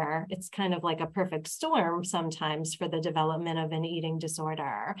better. It's kind of like a perfect storm sometimes for the development of an eating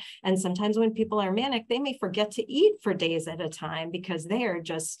disorder. And sometimes when people are manic, they may forget to eat for days at a time because they are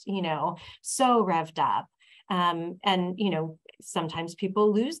just, so revved up. Sometimes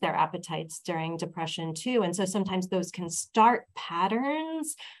people lose their appetites during depression too. And so sometimes those can start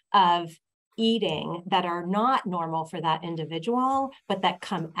patterns of eating that are not normal for that individual, but that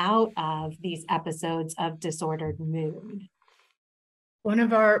come out of these episodes of disordered mood. One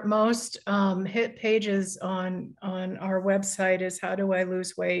of our most hit pages on our website is "How do I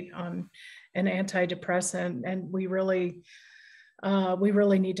lose weight on an antidepressant?" And we really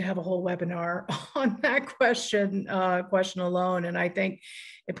need to have a whole webinar on that question alone. And I think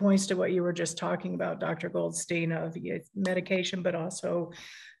it points to what you were just talking about, Dr. Goldstein, of medication, but also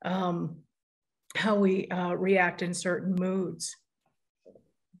how we react in certain moods.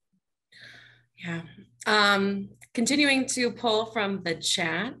 Yeah. Continuing to pull from the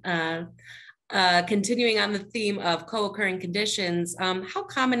chat, continuing on the theme of co-occurring conditions, how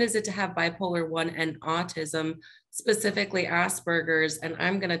common is it to have bipolar 1 and autism, specifically Asperger's? And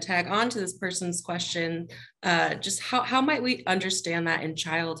I'm going to tag on to this person's question, just how might we understand that in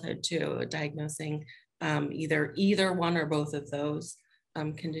childhood too, diagnosing either one or both of those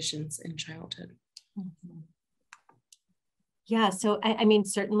conditions in childhood? Mm-hmm. Yeah, so I mean,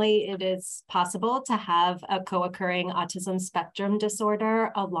 certainly it is possible to have a co-occurring autism spectrum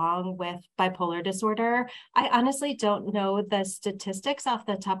disorder along with bipolar disorder. I honestly don't know the statistics off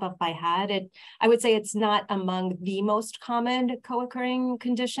the top of my head. I would say it's not among the most common co-occurring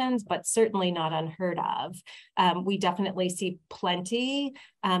conditions, but certainly not unheard of. We definitely see plenty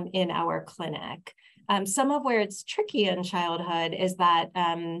in our clinic. Some of where it's tricky in childhood is that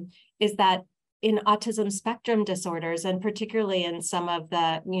in autism spectrum disorders, and particularly in some of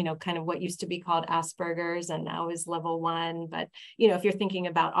the, kind of what used to be called Asperger's and now is level 1, but, if you're thinking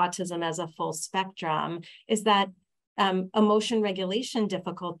about autism as a full spectrum, is that emotion regulation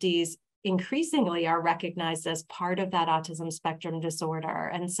difficulties increasingly are recognized as part of that autism spectrum disorder.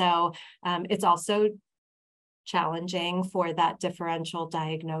 And so it's also challenging for that differential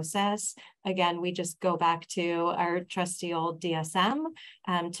diagnosis. Again, we just go back to our trusty old DSM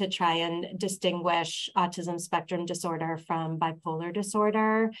to try and distinguish autism spectrum disorder from bipolar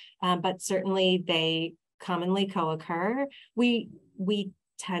disorder, but certainly they commonly co-occur. We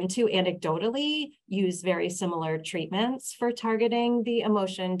tend to anecdotally use very similar treatments for targeting the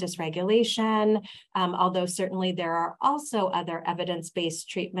emotion dysregulation, although certainly there are also other evidence-based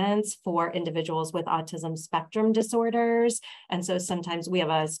treatments for individuals with autism spectrum disorders. And so sometimes we have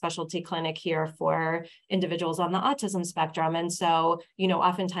a specialty clinic here for individuals on the autism spectrum. And so,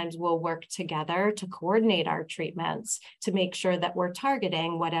 oftentimes we'll work together to coordinate our treatments to make sure that we're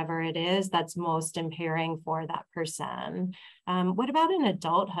targeting whatever it is that's most impairing for that person. What about in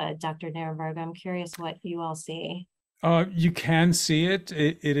adulthood, Dr. Nierenberg? I'm curious what you all see. You can see it.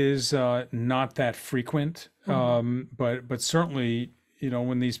 It is not that frequent, but certainly,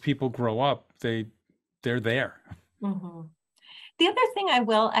 when these people grow up, they're there. Mm-hmm. The other thing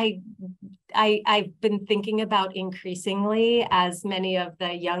I've been thinking about increasingly as many of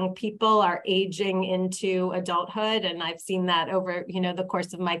the young people are aging into adulthood, and I've seen that over, the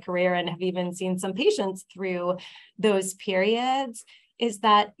course of my career and have even seen some patients through those periods, is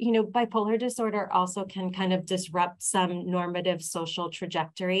that, bipolar disorder also can kind of disrupt some normative social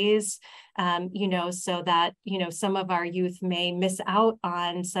trajectories, so that, some of our youth may miss out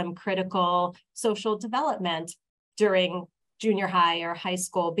on some critical social development during junior high or high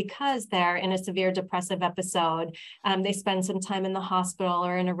school because they're in a severe depressive episode. They spend some time in the hospital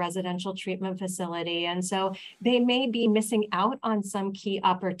or in a residential treatment facility. And so they may be missing out on some key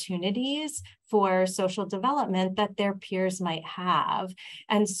opportunities for social development that their peers might have.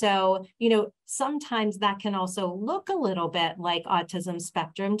 And so, sometimes that can also look a little bit like autism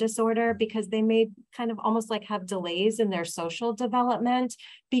spectrum disorder because they may kind of almost like have delays in their social development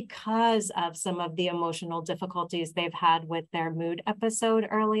because of some of the emotional difficulties they've had with their mood episode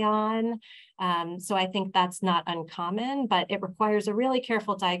early on. So I think that's not uncommon, but it requires a really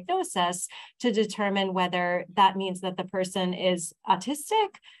careful diagnosis to determine whether that means that the person is autistic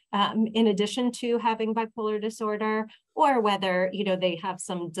in addition to having bipolar disorder, or whether, they have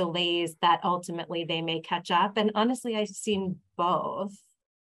some delays that ultimately they may catch up. And honestly, I've seen both.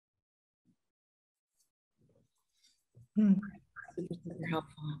 Super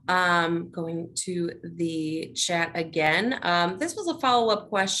helpful. Going to the chat again. This was a follow-up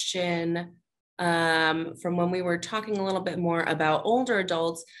question from when we were talking a little bit more about older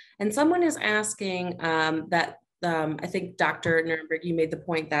adults, and someone is asking that I think Dr. Nierenberg, you made the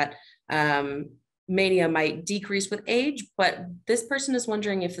point that mania might decrease with age, but this person is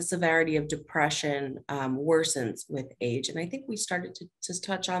wondering if the severity of depression worsens with age. And I think we started to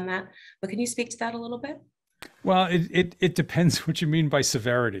touch on that, but can you speak to that a little bit? Well, it depends what you mean by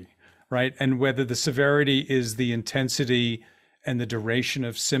severity, right? And whether the severity is the intensity and the duration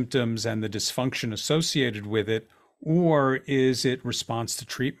of symptoms and the dysfunction associated with it, or is it response to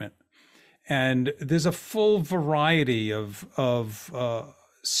treatment? And there's a full variety of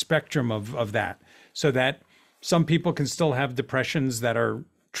spectrum of that, so that some people can still have depressions that are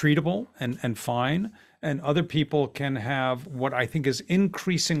treatable and fine, and other people can have what I think is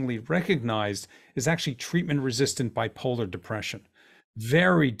increasingly recognized is actually treatment-resistant bipolar depression.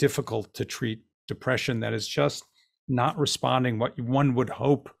 Very difficult to treat depression that is just not responding what one would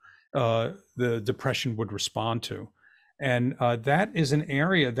hope the depression would respond to. And that is an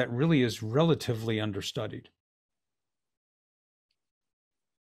area that really is relatively understudied.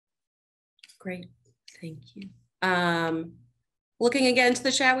 Great, thank you. Looking again to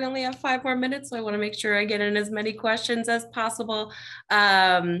the chat, we only have 5 more minutes, so I want to make sure I get in as many questions as possible.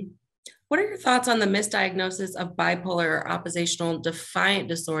 What are your thoughts on the misdiagnosis of bipolar or oppositional defiant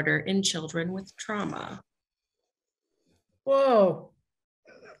disorder in children with trauma? Whoa.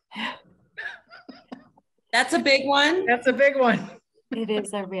 That's a big one. That's a big one. It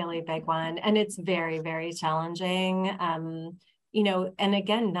is a really big one, and it's very, very challenging. You know, and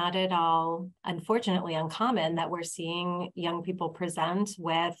again, not at all, unfortunately, uncommon that we're seeing young people present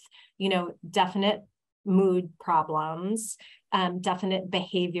with, you know, definite mood problems, definite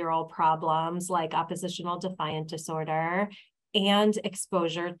behavioral problems like oppositional defiant disorder, and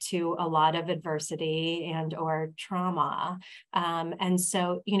exposure to a lot of adversity and or trauma. And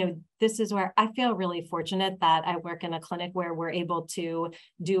so, you know, this is where I feel really fortunate that I work in a clinic where we're able to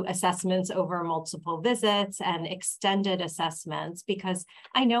do assessments over multiple visits and extended assessments, because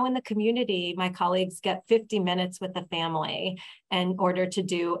I know in the community, my colleagues get 50 minutes with the family in order to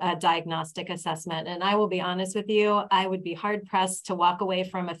do a diagnostic assessment. And I will be honest with you, I would be hard pressed to walk away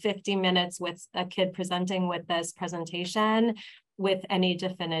from a 50 minutes with a kid presenting with this presentation with any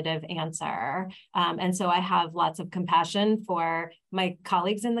definitive answer. And so I have lots of compassion for my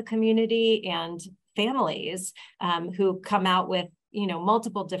colleagues in the community and families who come out with, you know,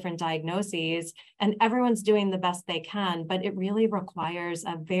 multiple different diagnoses, and everyone's doing the best they can, but it really requires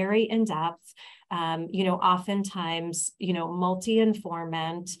a very in-depth, you know, oftentimes, you know,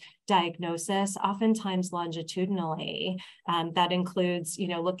 multi-informant diagnosis, oftentimes longitudinally. That includes, you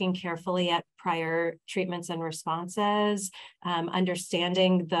know, looking carefully at prior treatments and responses,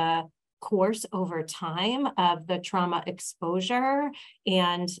 understanding the course over time of the trauma exposure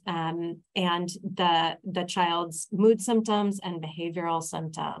and the child's mood symptoms and behavioral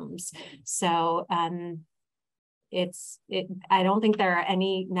symptoms. So I don't think there are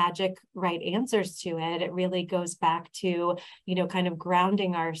any magic right answers to it. It really goes back to, you know, kind of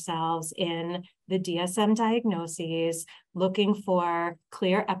grounding ourselves in the DSM diagnoses, looking for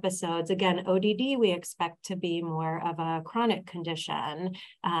clear episodes. Again, ODD, we expect to be more of a chronic condition.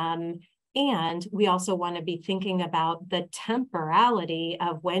 And we also want to be thinking about the temporality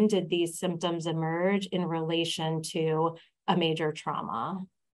of when did these symptoms emerge in relation to a major trauma.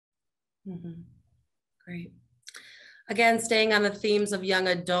 Mm-hmm. Great. Again, staying on the themes of young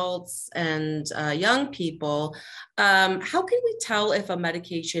adults and young people, how can we tell if a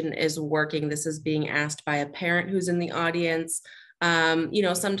medication is working? This is being asked by a parent who's in the audience. You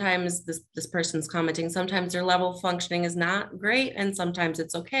know, sometimes this person's commenting, sometimes their level of functioning is not great and sometimes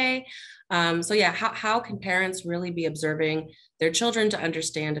it's okay. So yeah, how can parents really be observing their children to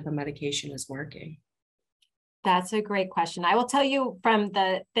understand if a medication is working? That's a great question. I will tell you from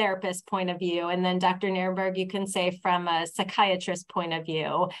the therapist point of view, and then Dr. Nierenberg, you can say from a psychiatrist point of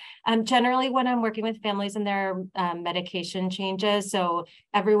view. Generally, when I'm working with families and their medication changes, so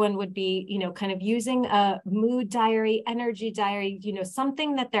everyone would be, you know, kind of using a mood diary, energy diary, you know,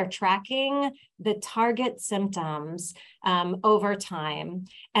 something that they're tracking the target symptoms over time.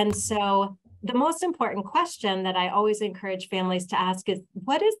 And so the most important question that I always encourage families to ask is,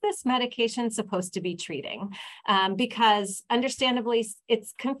 what is this medication supposed to be treating? Because understandably,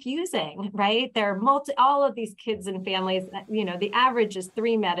 it's confusing, right? There are all of these kids and families, you know, the average is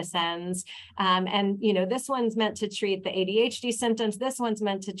 3 medicines. And, you know, this one's meant to treat the ADHD symptoms. This one's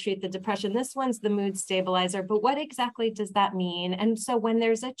meant to treat the depression. This one's the mood stabilizer. But what exactly does that mean? And so when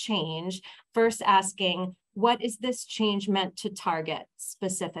there's a change, first asking, what is this change meant to target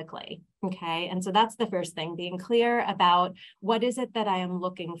specifically? Okay, and so that's the first thing, being clear about what is it that I am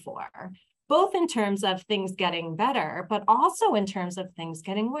looking for, both in terms of things getting better, but also in terms of things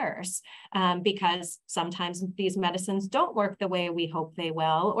getting worse, because sometimes these medicines don't work the way we hope they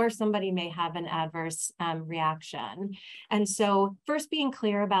will, or somebody may have an adverse reaction. And so first being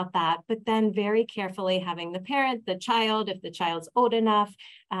clear about that, but then very carefully having the parent, the child, if the child's old enough,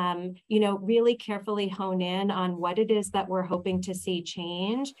 you know, really carefully hone in on what it is that we're hoping to see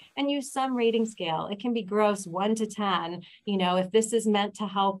change and use some rating scale. It can be gross, 1 to 10. You know, if this is meant to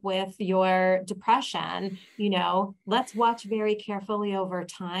help with your depression, you know, let's watch very carefully over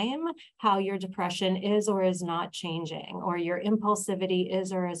time how your depression is or is not changing, or your impulsivity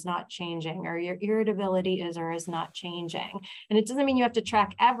is or is not changing, or your irritability is or is not changing. And it doesn't mean you have to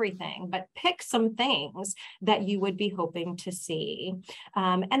track everything, but pick some things that you would be hoping to see.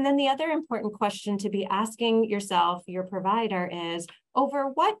 And then the other important question to be asking yourself, your provider, is, over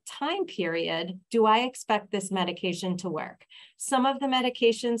what time period do I expect this medication to work? Some of the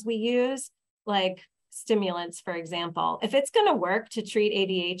medications we use, like stimulants, for example, if it's going to work to treat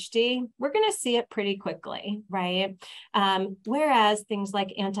ADHD, we're going to see it pretty quickly, right? Whereas things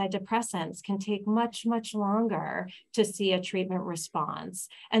like antidepressants can take much, much longer to see a treatment response.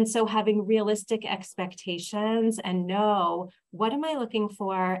 And so having realistic expectations and know, what am I looking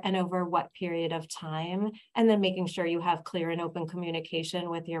for and over what period of time? And then making sure you have clear and open communication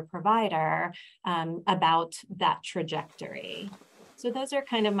with your provider about that trajectory. So those are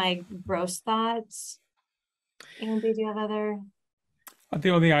kind of my gross thoughts. Andy, do you have other? The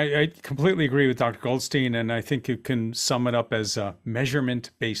only thing I completely agree with Dr. Goldstein, and I think you can sum it up as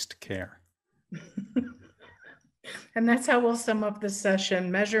measurement-based care. And that's how we'll sum up this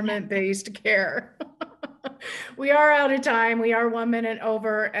session, measurement-based care. We are out of time. We are 1 minute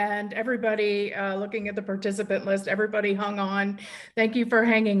over, and everybody looking at the participant list, everybody hung on. Thank you for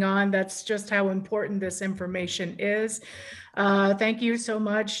hanging on. That's just how important this information is. Thank you so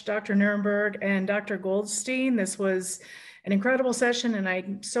much, Dr. Nierenberg and Dr. Goldstein. This was an incredible session, and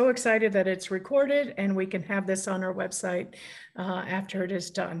I'm so excited that it's recorded and we can have this on our website after it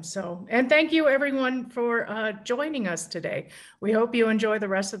is done. So, and thank you everyone for joining us today. We hope you enjoy the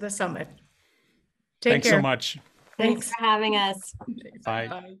rest of the summit. Take care. Thanks so much. Thanks for having us. Bye.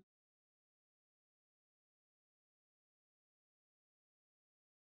 Bye.